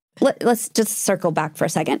let's just circle back for a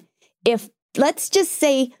second. If let's just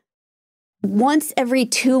say once every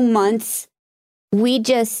 2 months, we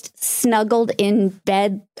just snuggled in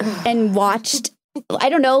bed and watched, I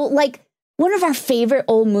don't know, like one of our favorite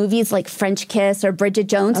old movies like French Kiss or Bridget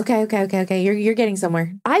Jones. Okay. You're getting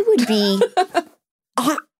somewhere. I would be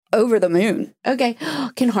over the moon. Okay.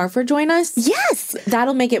 Can Hartford join us? Yes.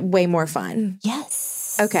 That'll make it way more fun.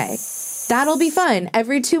 Yes. Okay. That'll be fun.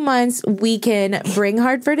 Every 2 months, we can bring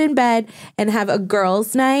Hartford in bed and have a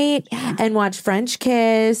girls' night and watch French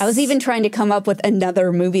Kiss. I was even trying to come up with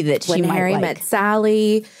another movie that she might Harry like. Met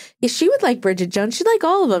Sally. Yeah, she would like Bridget Jones. She'd like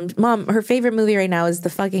all of them. Mom, her favorite movie right now is The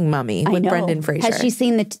Fucking Mummy with Brendan Fraser. Has she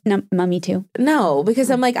seen the Mummy too? No, because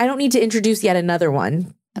I'm like, I don't need to introduce yet another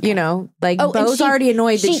one. You know, like Bo's already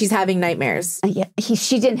annoyed that she's having nightmares. Yeah,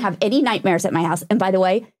 she didn't have any nightmares at my house. And by the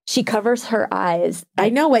way, she covers her eyes. I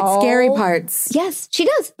know at scary parts. Yes, she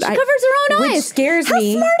does. She covers her own eyes. Which scares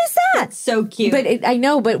me. How smart is that? That's so cute. But I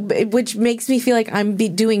know, but which makes me feel like I'm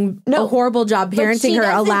doing a horrible job parenting her,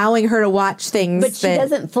 allowing her to watch things. But she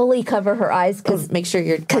doesn't fully cover her eyes because make sure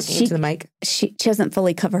you're talking into the mic. She doesn't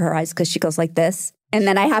fully cover her eyes because she goes like this. And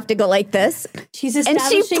then I have to go like this. She's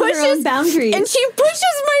establishing her own boundaries. And she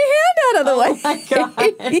pushes my hand out of the way. Oh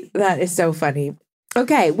my God. That is so funny.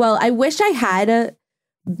 Okay, well, I wish I had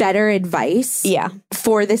better advice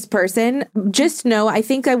for this person. Just know, I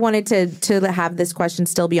think I wanted to have this question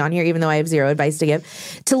still be on here, even though I have zero advice to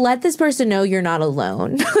give, to let this person know you're not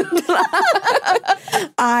alone.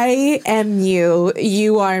 I am you.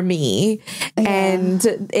 You are me. Yeah. And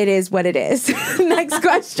it is what it is. Next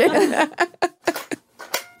question.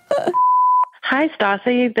 Hi,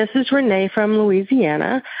 Stassi. This is Renee from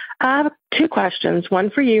Louisiana. I have two questions, one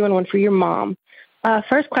for you and one for your mom.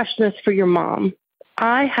 First question is for your mom.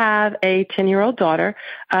 I have a 10-year-old daughter.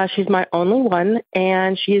 She's my only one,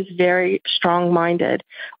 and she is very strong-minded.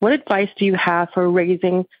 What advice do you have for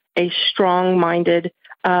raising a strong-minded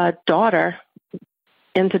daughter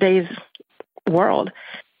in today's world?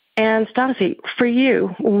 And Stassi, for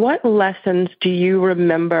you, what lessons do you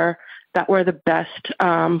remember that were the best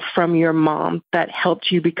from your mom that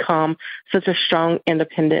helped you become such a strong,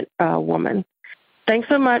 independent woman? Thanks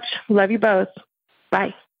so much. Love you both.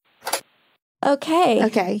 Bye.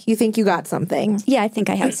 Okay. You think you got something? Yeah, I think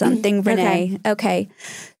I have something, Renee. Okay.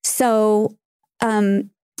 So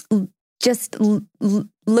just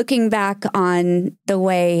looking back on the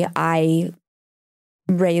way I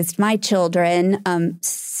raised my children,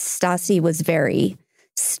 Stassi was very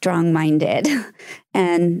strong-minded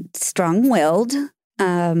and strong-willed,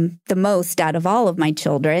 the most out of all of my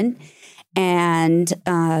children, and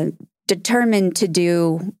determined to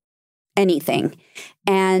do anything.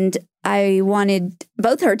 And I wanted,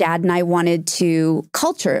 both her dad and I wanted to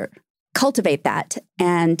cultivate that.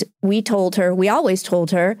 And we always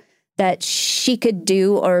told her that she could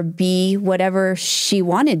do or be whatever she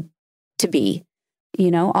wanted to be. You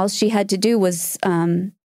know, all she had to do was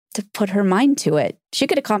to put her mind to it. She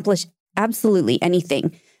could accomplish absolutely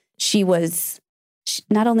anything.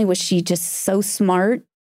 Not only was she just so smart,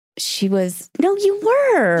 you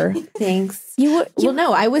were. Thanks. You were. Well,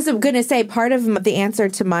 no, I was going to say part of the answer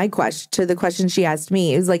to my question, to the question she asked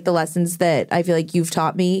me, is like the lessons that I feel like you've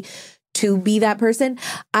taught me to be that person.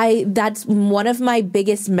 That's one of my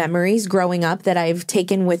biggest memories growing up that I've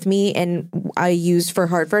taken with me and I use for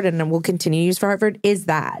Hartford and will continue to use for Hartford is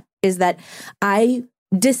that I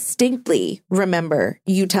distinctly remember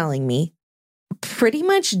you telling me pretty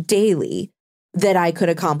much daily that I could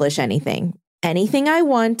accomplish anything. Anything I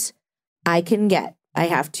want, I can get. I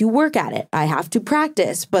have to work at it. I have to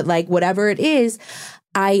practice. But like whatever it is,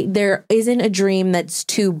 there isn't a dream that's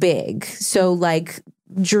too big. So like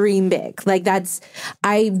dream big. Like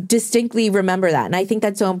I distinctly remember that. And I think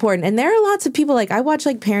that's so important. And there are lots of people, like I watch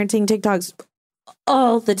like parenting TikToks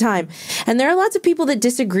all the time. And there are lots of people that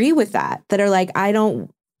disagree with that are like, I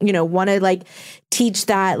don't, want to like teach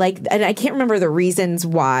that. Like, and I can't remember the reasons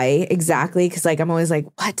why exactly. Cause like, I'm always like,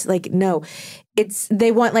 what? Like, no,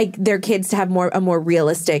 they want like their kids to have a more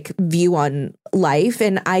realistic view on life.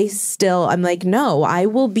 And I'm like, no, I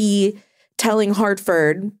will be telling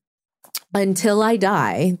Hartford until I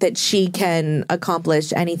die that she can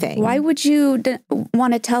accomplish anything. Why would you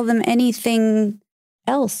want to tell them anything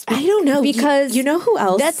else? I don't know. Because you know who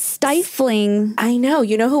else? That's stifling. I know.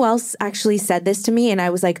 You know who else actually said this to me? And I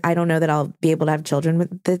was like, I don't know that I'll be able to have children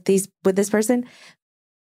with this person.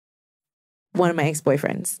 One of my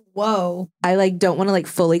ex-boyfriends. Whoa. I like don't want to like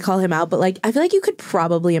fully call him out, but like I feel like you could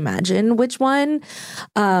probably imagine which one.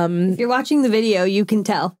 If you're watching the video, you can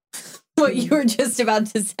tell what you were just about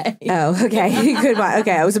to say. Oh, okay. Good one.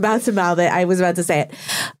 Okay. I was about to mouth it. I was about to say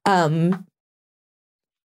it.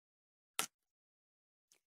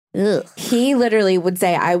 He literally would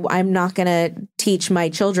say, I'm not going to teach my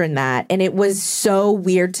children that. And it was so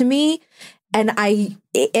weird to me. And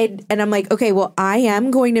I'm like, okay, well, I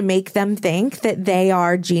am going to make them think that they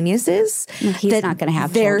are geniuses. He's not going to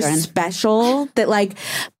have they're children. Special. That like,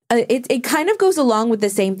 it kind of goes along with the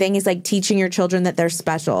same thing as like teaching your children that they're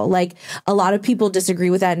special. Like a lot of people disagree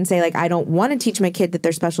with that and say like, I don't want to teach my kid that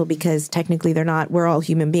they're special because technically they're not. We're all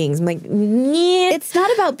human beings. I'm like, yeah. It's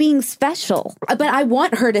not about being special. But I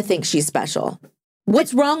want her to think she's special.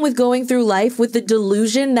 What's wrong with going through life with the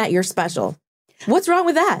delusion that you're special? What's wrong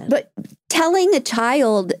with that? But telling a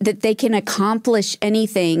child that they can accomplish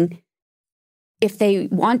anything if they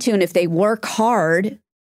want to and if they work hard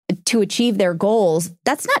to achieve their goals,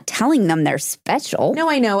 that's not telling them they're special. No,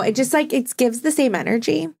 I know. It just like, it gives the same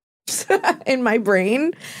energy in my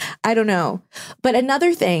brain. I don't know. But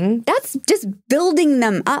another thing. That's just building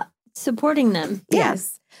them up. Supporting them.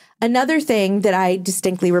 Yes. Another thing that I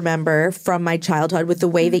distinctly remember from my childhood with the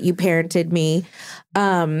way that you parented me,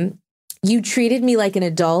 you treated me like an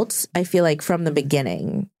adult, I feel like, from the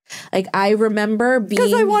beginning. Like, I remember being...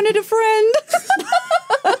 Because I wanted a friend.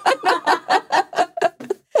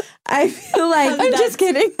 I feel like... I'm just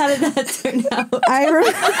kidding. How did that turn out?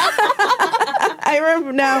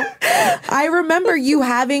 I remember you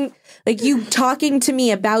having, like, you talking to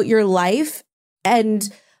me about your life and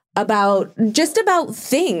about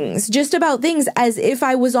things as if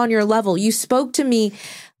I was on your level. You spoke to me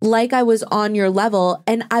like I was on your level,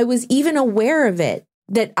 and I was even aware of it,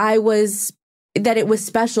 that it was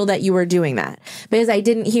special that you were doing that, because I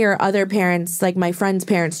didn't hear other parents, like my friends'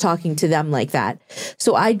 parents, talking to them like that.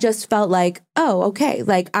 So I just felt like, oh, okay,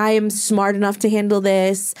 like I am smart enough to handle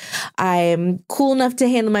this. I'm cool enough to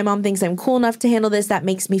handle, my mom thinks I'm cool enough to handle this. That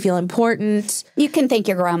makes me feel important. You can thank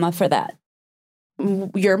your grandma for that.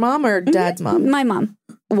 Your mom or dad's mom? My mom.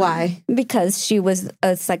 Why? Because she was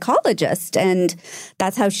a psychologist, and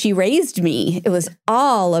that's how she raised me. It was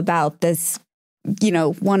all about this,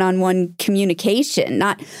 one-on-one communication,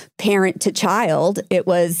 not parent to child. It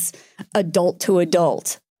was adult to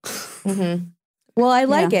adult. Mm-hmm. Well, I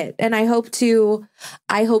like it. And I hope to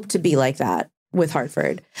be like that with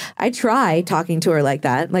Hartford. I try talking to her like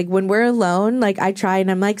that. Like when we're alone, like I try and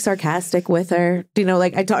I'm like sarcastic with her.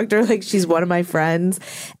 Like I talk to her like she's one of my friends.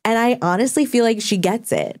 And I honestly feel like she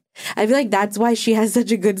gets it. I feel like that's why she has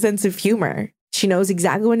such a good sense of humor. She knows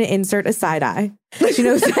exactly when to insert a side eye. She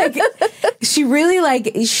knows like she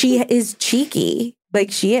really she is cheeky.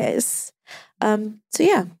 Like she is. So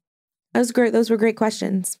yeah, that was great. Those were great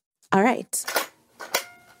questions. All right.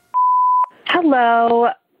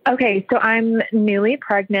 Hello. Okay, so I'm newly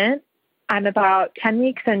pregnant. I'm about 10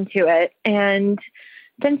 weeks into it. And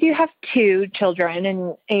since you have 2 children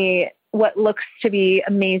and what looks to be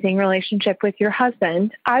amazing relationship with your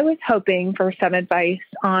husband, I was hoping for some advice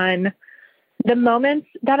on the moments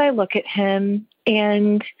that I look at him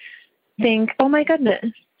and think, oh my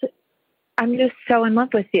goodness, I'm just so in love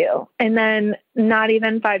with you. And then not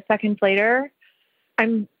even 5 seconds later,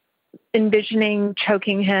 I'm envisioning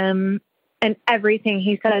choking him, and everything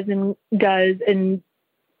he says and does and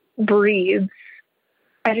breathes,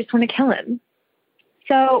 I just want to kill him.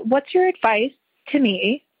 So what's your advice to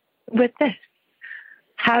me with this?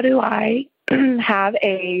 How do I have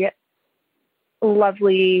a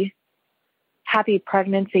lovely, happy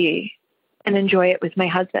pregnancy and enjoy it with my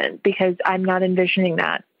husband? Because I'm not envisioning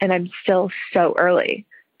that, and I'm still so early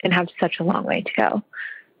and have such a long way to go.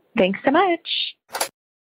 Thanks so much.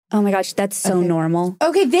 Oh my gosh, that's so normal.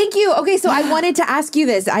 Okay, thank you. Okay, so I wanted to ask you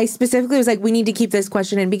this. I specifically was like, we need to keep this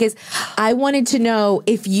question in because I wanted to know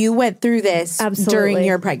if you went through this during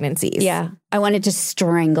your pregnancies. Yeah, I wanted to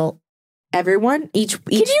strangle everyone. Each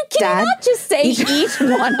can you not just say each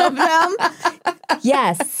one of them?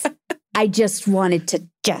 Yes, I just wanted to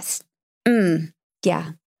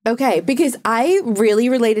yeah. Okay, because I really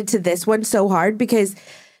related to this one so hard because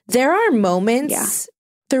there are moments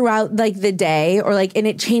throughout like the day or like, and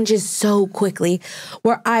it changes so quickly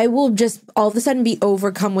where I will just all of a sudden be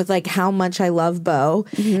overcome with like how much I love Bo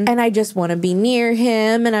and I just want to be near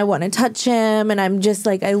him and I want to touch him. And I'm just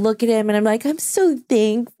like, I look at him and I'm like, I'm so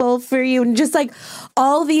thankful for you. And just like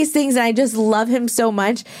all these things. And I just love him so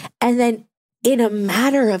much. And then in a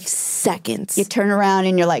matter of seconds, you turn around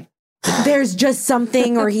and you're like, there's just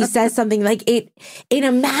something, or he says something like it in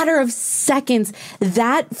a matter of seconds,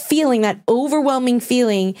 that feeling, that overwhelming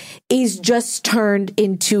feeling is just turned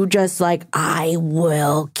into just like, I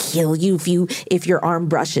will kill you if your arm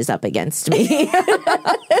brushes up against me.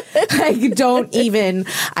 Like,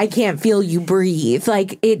 I can't feel you breathe.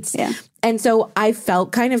 Like it's, and so I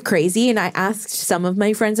felt kind of crazy. And I asked some of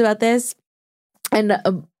my friends about this, and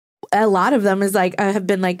a lot of them is like, I have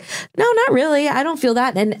been like, no, not really. I don't feel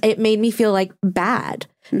that. And it made me feel like bad.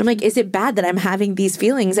 And I'm like, is it bad that I'm having these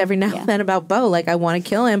feelings every now and then about Bo? Like I want to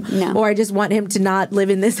kill him or I just want him to not live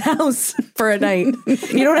in this house for a night.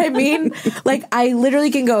 You know what I mean? Like I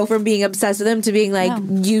literally can go from being obsessed with him to being like,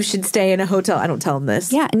 you should stay in a hotel. I don't tell him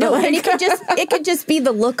this. Yeah. No, like, and it could just be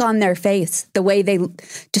the look on their face, the way they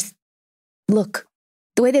just look,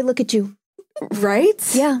 the way they look at you.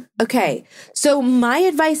 Right? Yeah. Okay. So my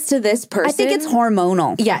advice to this person, I think it's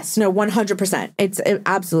hormonal. Yes. No, 100%. It's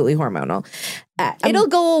absolutely hormonal. It'll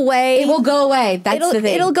go away. It will go away. That's the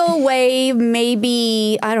thing. It'll go away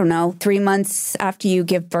maybe, I don't know, 3 months after you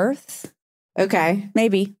give birth. Okay.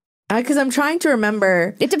 Maybe. Because I'm trying to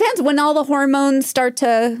remember. It depends when all the hormones start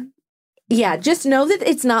to. Yeah, just know that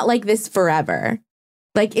it's not like this forever.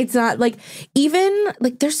 Like, it's not like, even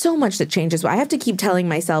like, there's so much that changes. I have to keep telling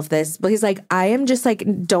myself this because, like, I am just like,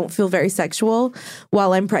 don't feel very sexual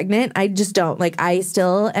while I'm pregnant. I just don't. Like, I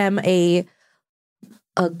still am a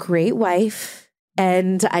great wife.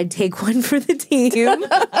 And I'd take one for the team.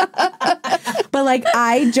 But like,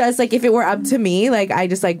 I just like, if it were up to me, like, I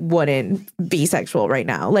just like wouldn't be sexual right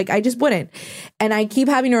now. Like, I just wouldn't. And I keep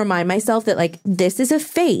having to remind myself that like, this is a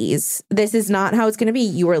phase. This is not how it's going to be.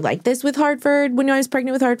 You were like this with Hartford when I was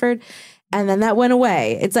pregnant with Hartford. And then that went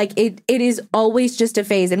away. It's like, it is always just a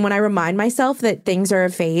phase. And when I remind myself that things are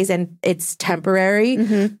a phase and it's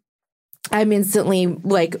temporary, I'm instantly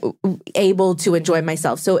like able to enjoy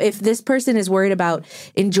myself. So if this person is worried about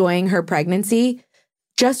enjoying her pregnancy,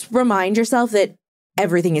 just remind yourself that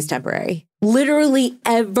everything is temporary. Literally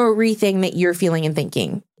everything that you're feeling and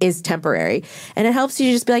thinking is temporary. And it helps you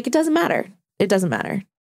to just be like, it doesn't matter. It doesn't matter.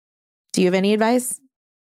 Do you have any advice?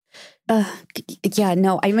 Yeah,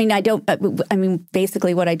 no, I mean, I don't, I mean,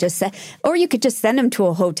 basically what I just said, or you could just send him to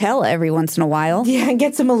a hotel every once in a while. Yeah, and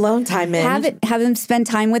get some alone time in. Have him spend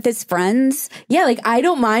time with his friends. Yeah, like, I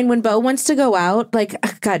don't mind when Bo wants to go out. Like,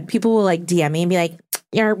 God, people will like DM me and be like,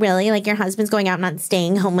 you're really like, your husband's going out, not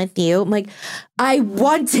staying home with you. I'm like, I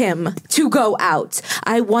want him to go out.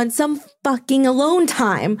 I want some fucking alone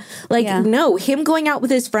time. Like, no, him going out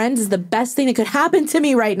with his friends is the best thing that could happen to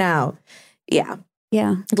me right now. Yeah.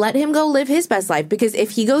 Yeah. Let him go live his best life, because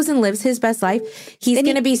if he goes and lives his best life, he's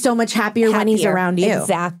going to be so much happier when he's around you.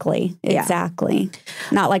 Exactly. Exactly.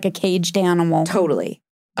 Not like a caged animal. Totally.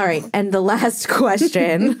 All right. And the last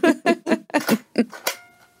question.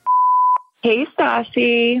 Hey,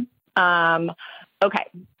 Stassi. Okay.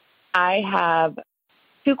 I have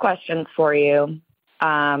 2 questions for you.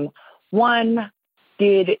 One,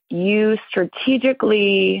 did you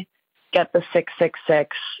strategically get the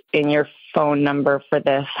 666 in your phone number for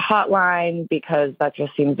this hotline? Because that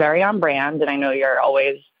just seems very on brand. And I know you're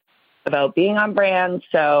always about being on brand.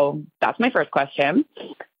 So that's my first question.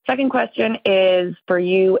 Second question is for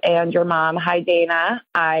you and your mom. Hi, Dana.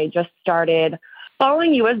 I just started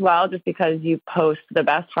following you as well, just because you post the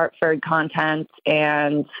best Hartford content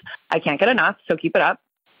and I can't get enough. So keep it up.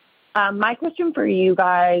 My question for you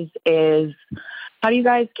guys is, how do you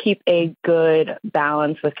guys keep a good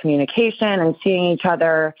balance with communication and seeing each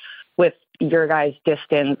other with your guys'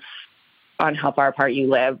 distance on how far apart you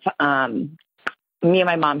live? Me and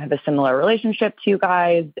my mom have a similar relationship to you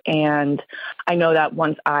guys. And I know that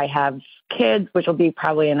once I have kids, which will be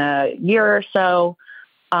probably in a year or so,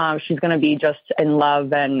 she's going to be just in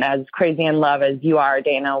love and as crazy in love as you are,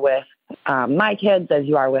 Dana, with my kids, as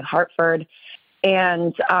you are with Hartford.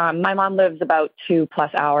 And my mom lives about 2+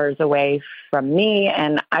 hours away from me.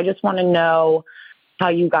 And I just want to know how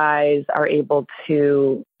you guys are able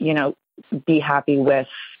to, you know, be happy with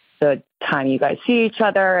the time you guys see each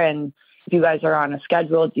other. And if you guys are on a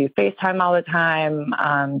schedule, do you FaceTime all the time?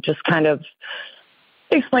 Just kind of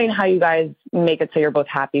explain how you guys make it so you're both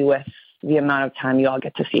happy with the amount of time you all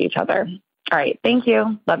get to see each other. All right. Thank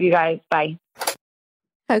you. Love you guys. Bye.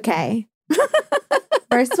 Okay.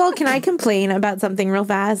 First of all, can I complain about something real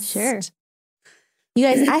fast? Sure. You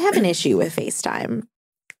guys, I have an issue with FaceTime.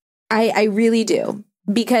 I really do,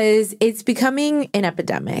 because it's becoming an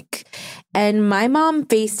epidemic. And my mom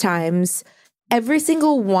FaceTimes every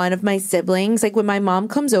single one of my siblings. Like, when my mom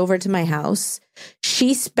comes over to my house,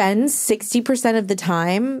 she spends 60% of the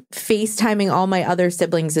time FaceTiming all my other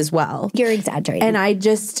siblings as well. You're exaggerating. And I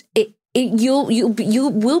just... you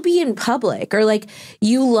will be in public, or like,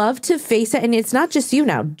 you love to face it. And it's not just you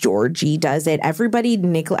now. Georgie does it. Everybody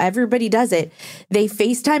does it. They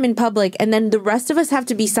FaceTime in public, and then the rest of us have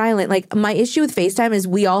to be silent. Like, my issue with FaceTime is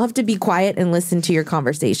we all have to be quiet and listen to your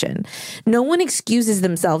conversation. No one excuses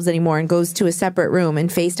themselves anymore and goes to a separate room and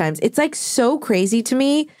FaceTimes. It's like so crazy to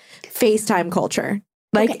me, FaceTime culture.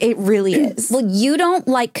 Like, it really is. Well, you don't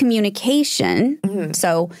like communication,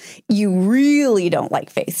 so you really don't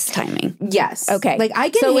like FaceTiming. Yes. Okay. Like, I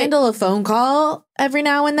can handle a phone call every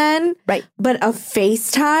now and then. Right. But a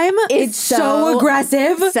FaceTime, it's so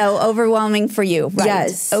aggressive. So overwhelming for you. Right.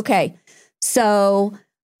 Yes. Okay. So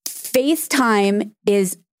FaceTime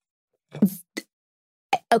is,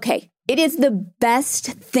 okay, it is the best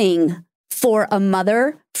thing for a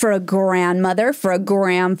mother, for a grandmother, for a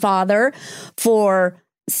grandfather, for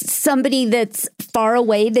somebody that's far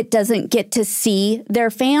away that doesn't get to see their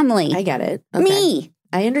family. I get it. Okay. Me.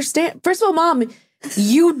 I understand. First of all, Mom,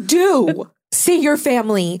 you do see your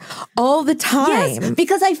family all the time. Yes,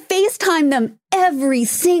 because I FaceTime them every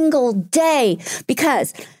single day,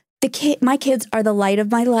 because my kids are the light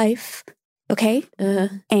of my life. Okay.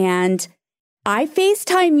 And I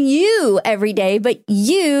FaceTime you every day, but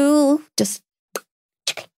you just.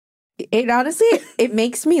 It honestly, it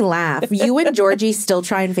makes me laugh. You and Georgie still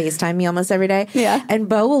try and FaceTime me almost every day. Yeah. And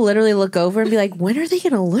Bo will literally look over and be like, when are they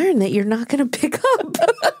going to learn that you're not going to pick up?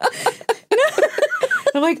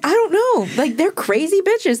 I'm like, I don't know. Like, they're crazy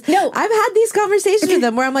bitches. No. I've had these conversations with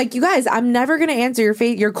them where I'm like, you guys, I'm never going to answer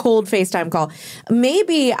your cold FaceTime call.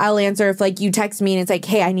 Maybe I'll answer if like you text me and it's like,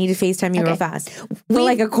 hey, I need to FaceTime you real fast. But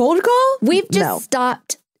like a cold call? We've just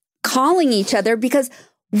stopped calling each other because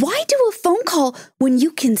why do a phone call when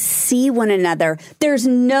you can see one another? There's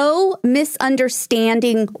no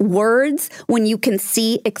misunderstanding words when you can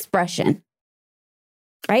see expression.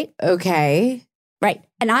 Right? Okay. Right.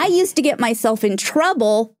 And I used to get myself in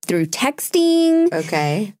trouble through texting.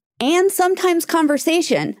 Okay. And sometimes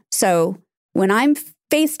conversation. So when I'm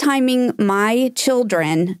FaceTiming my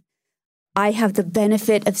children, I have the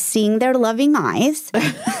benefit of seeing their loving eyes.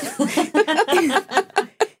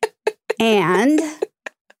 And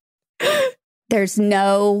there's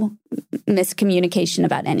no miscommunication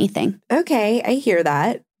about anything. Okay, I hear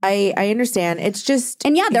that. I understand. It's just...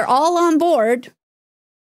 And yeah, they're all on board.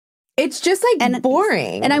 It's just like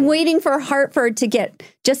boring. And I'm waiting for Hartford to get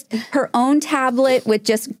just her own tablet with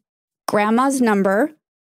just grandma's number.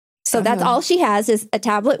 So that's all she has is a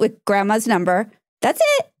tablet with grandma's number. That's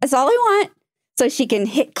it. That's all I want. So she can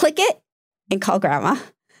click it and call grandma.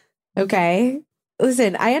 Okay.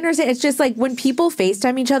 Listen, I understand. It's just like when people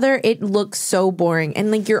FaceTime each other, it looks so boring.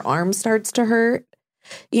 And like your arm starts to hurt.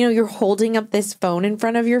 You know, you're holding up this phone in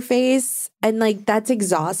front of your face and like that's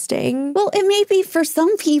exhausting. Well, it may be for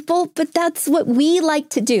some people, but that's what we like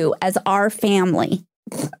to do as our family.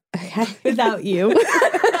 Okay. Without you.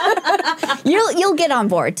 You'll get on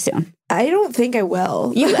board soon. I don't think I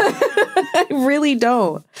will. You will. I really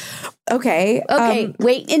don't. Okay. Okay.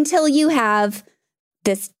 Wait until you have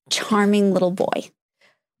this charming little boy.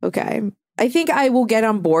 Okay. I think I will get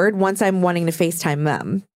on board once I'm wanting to FaceTime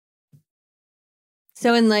them.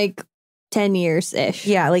 So in like 10 years-ish.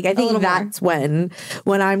 Yeah, like I think that's when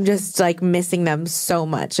I'm just like missing them so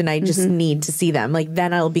much and I just need to see them. Like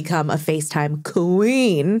then I'll become a FaceTime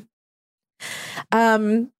queen.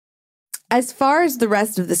 As far as the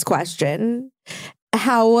rest of this question,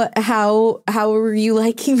 how are you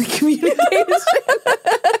liking the communication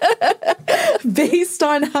based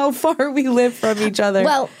on how far we live from each other?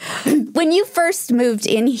 Well, when you first moved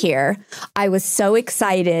in here, I was so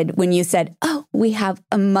excited when you said, "Oh, we have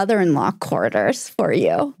a mother-in-law quarters for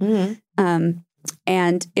you," and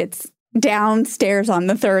it's downstairs on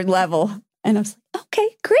the 3rd level. And I was like,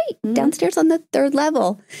 "Okay, great, downstairs on the 3rd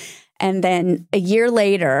level." And then a year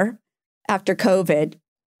later, after COVID,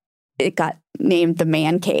 it got named the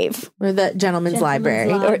man cave or the gentleman's library.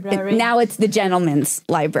 Now it's the gentleman's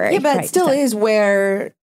library. Yeah, but it still is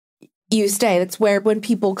where you stay. That's where when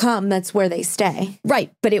people come, that's where they stay.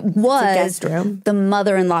 Right, but it was guest room. The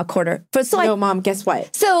mother-in-law quarter. No, Mom, guess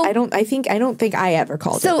what? So I don't think I ever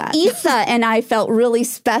called it that. So Isa and I felt really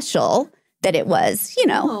special that it was,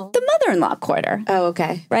 the mother-in-law quarter. Oh,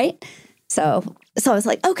 okay. Right? So I was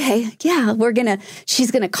like, okay, yeah,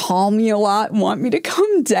 she's going to call me a lot and want me to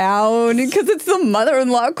come down because it's the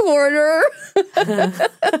mother-in-law quarter.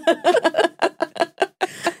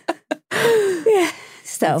 Yeah.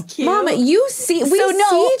 So, Mama, we see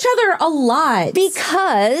each other a lot.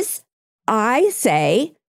 Because I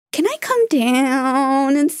say, can I come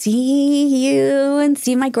down and see you and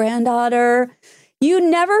see my granddaughter? You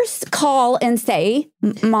never call and say,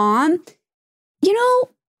 Mom,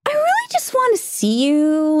 I really just want to see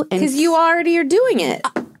you. Because you already are doing it.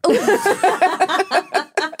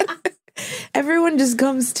 Everyone just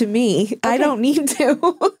comes to me. Okay. I don't need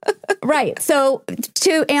to. Right. So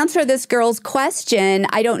to answer this girl's question,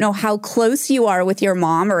 I don't know how close you are with your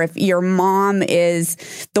mom or if your mom is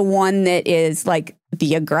the one that is like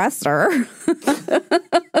the aggressor.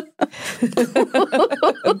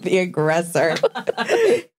 The aggressor.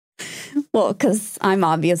 Well, because I'm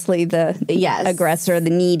obviously the aggressor, the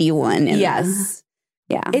needy one. Yes.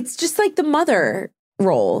 Yeah. It's just like the mother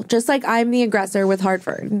role. Just like I'm the aggressor with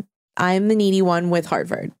Hartford. I'm the needy one with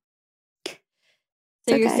Hartford.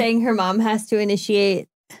 So you're saying her mom has to initiate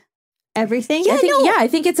everything? Yeah, I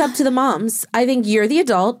think it's up to the moms. I think you're the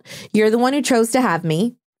adult. You're the one who chose to have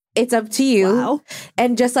me. It's up to you. Wow.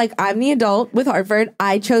 And just like I'm the adult with Hartford,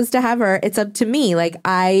 I chose to have her. It's up to me. Like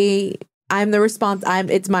I'm the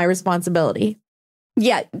it's my responsibility.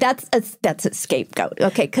 Yeah, that's a scapegoat.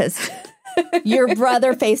 Okay, because your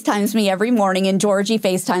brother FaceTimes me every morning and Georgie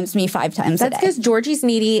FaceTimes me 5 times a day. That's because Georgie's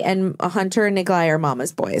needy and Hunter and Nikolai are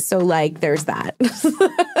mama's boys. So like there's that.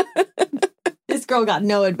 girl got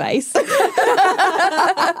no advice.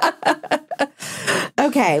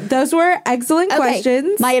 Okay, those were excellent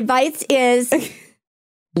questions. My advice is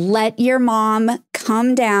let your mom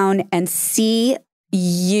come down and see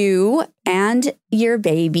you and your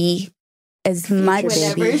baby as much.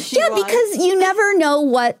 Whenever she wants. Because you never know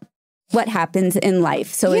what happens in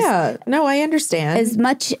life. So no, I understand. As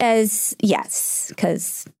much as, yes,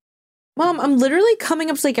 because... Mom, I'm literally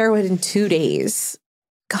coming up to Lake Arrowhead in 2 days.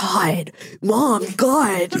 God. Mom,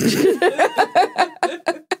 God.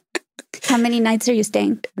 How many nights are you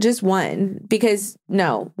staying? Just one. Because,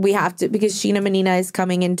 no, we have to. Because Sheena Menina is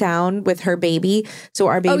coming in town with her baby. So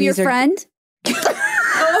our babies your friend?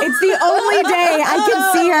 It's the only day I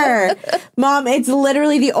can see her. Mom, it's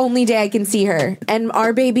literally the only day I can see her. And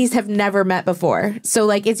our babies have never met before. So,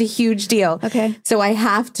 like, it's a huge deal. Okay. So I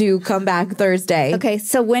have to come back Thursday. Okay.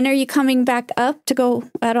 So when are you coming back up to go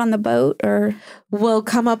out on the boat? Or we'll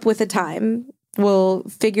come up with a time. We'll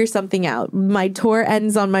figure something out. My tour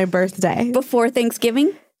ends on my birthday. Before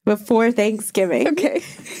Thanksgiving? Before Thanksgiving. Okay.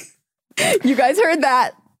 You guys heard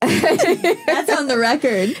that. That's on the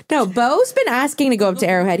record. No, Bo's been asking to go up to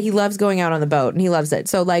Arrowhead. He loves going out on the boat and he loves it.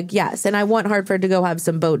 So, like, yes. And I want Hartford to go have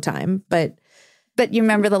some boat time. But you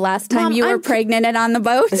remember the last time you were pregnant and on the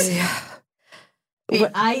boat? Wait,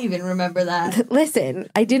 I even remember that. Listen,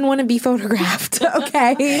 I didn't want to be photographed,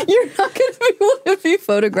 okay? You're not going to want to be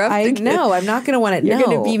photographed. I know. I'm not going to want to. You're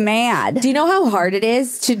going to be mad. Do you know how hard it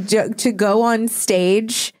is to go on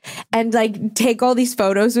stage and like take all these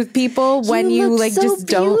photos with people when you like so just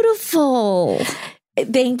don't? Beautiful.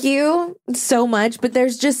 Thank you so much. But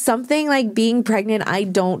there's just something like being pregnant. I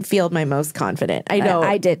don't feel my most confident. I don't.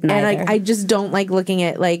 I didn't. And either. like I just don't like looking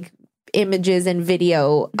at like images and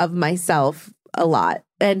video of myself a lot.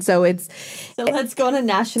 And so let's go on a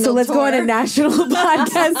national tour. Go on a national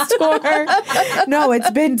podcast tour. No, it's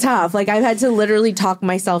been tough. Like I've had to literally talk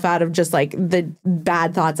myself out of just like the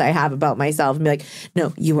bad thoughts I have about myself and be like,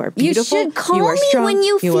 no, you are beautiful. You should call you are me strong, when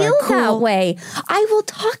you feel cool. that way. I will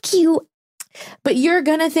talk you. But you're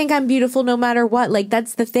going to think I'm beautiful no matter what. Like,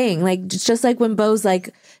 that's the thing. Like, just like when Bo's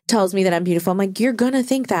like tells me that I'm beautiful, I'm like, you're going to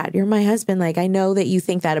think that. You're my husband. Like, I know that you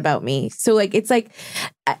think that about me. So, like, it's like,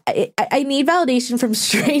 I need validation from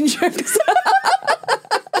strangers.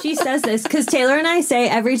 She says this because Taylor and I say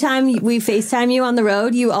every time we FaceTime you on the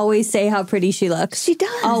road, you always say how pretty she looks. She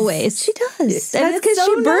does. Always. She does. That's because so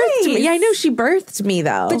she birthed me. nice. Yeah, I know she birthed me,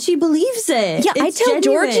 though. But she believes it. Yeah, It's I tell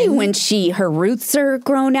genuine. Georgie when her roots are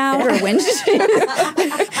grown out or when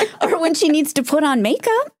she needs to put on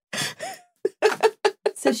makeup.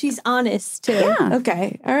 So she's honest too. Yeah.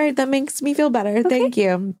 Okay. All right. That makes me feel better. Okay. Thank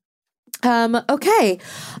you. Okay.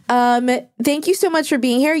 Thank you so much for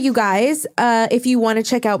being here, you guys. If you want to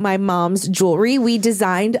check out my mom's jewelry, we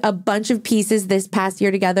designed a bunch of pieces this past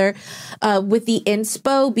year together, with the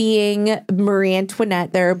inspo being Marie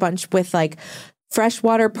Antoinette. There are a bunch with like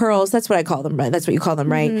freshwater pearls. That's what I call them, right? That's what you call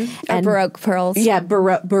them, right? Mm-hmm. And Baroque pearls. Yeah,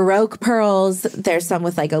 Baroque pearls. There's some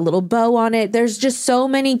with like a little bow on it. There's just so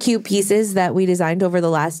many cute pieces that we designed over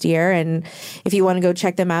the last year. And if you want to go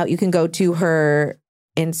check them out, you can go to her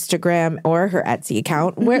Instagram or her Etsy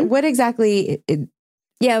account. Mm-hmm. What exactly?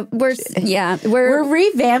 We're revamping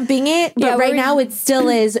it, but right now it still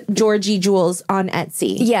is Georgie Jewels on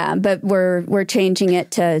Etsy. Yeah, but we're changing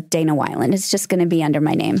it to Dana Weiland. It's just going to be under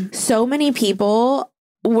my name. So many people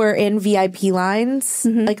were in VIP lines,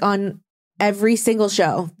 like on every single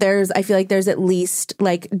show. I feel like there's at least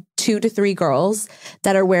like 2 to 3 girls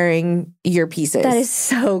that are wearing your pieces. That is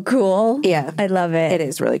so cool. Yeah. I love it. It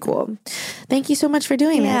is really cool. Thank you so much for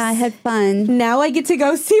doing this. Yeah, I had fun. Now I get to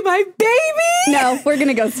go see my baby. No, we're going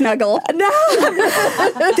to go snuggle. No.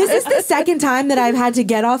 This is the second time that I've had to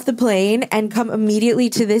get off the plane and come immediately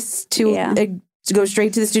to this, to go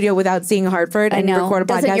straight to the studio without seeing Hartford and record a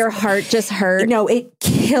podcast. Doesn't your heart just hurt? No, it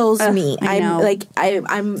kills me. I know.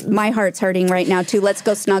 I'm my heart's hurting right now too. Let's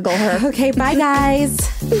go snuggle her. Okay, bye guys.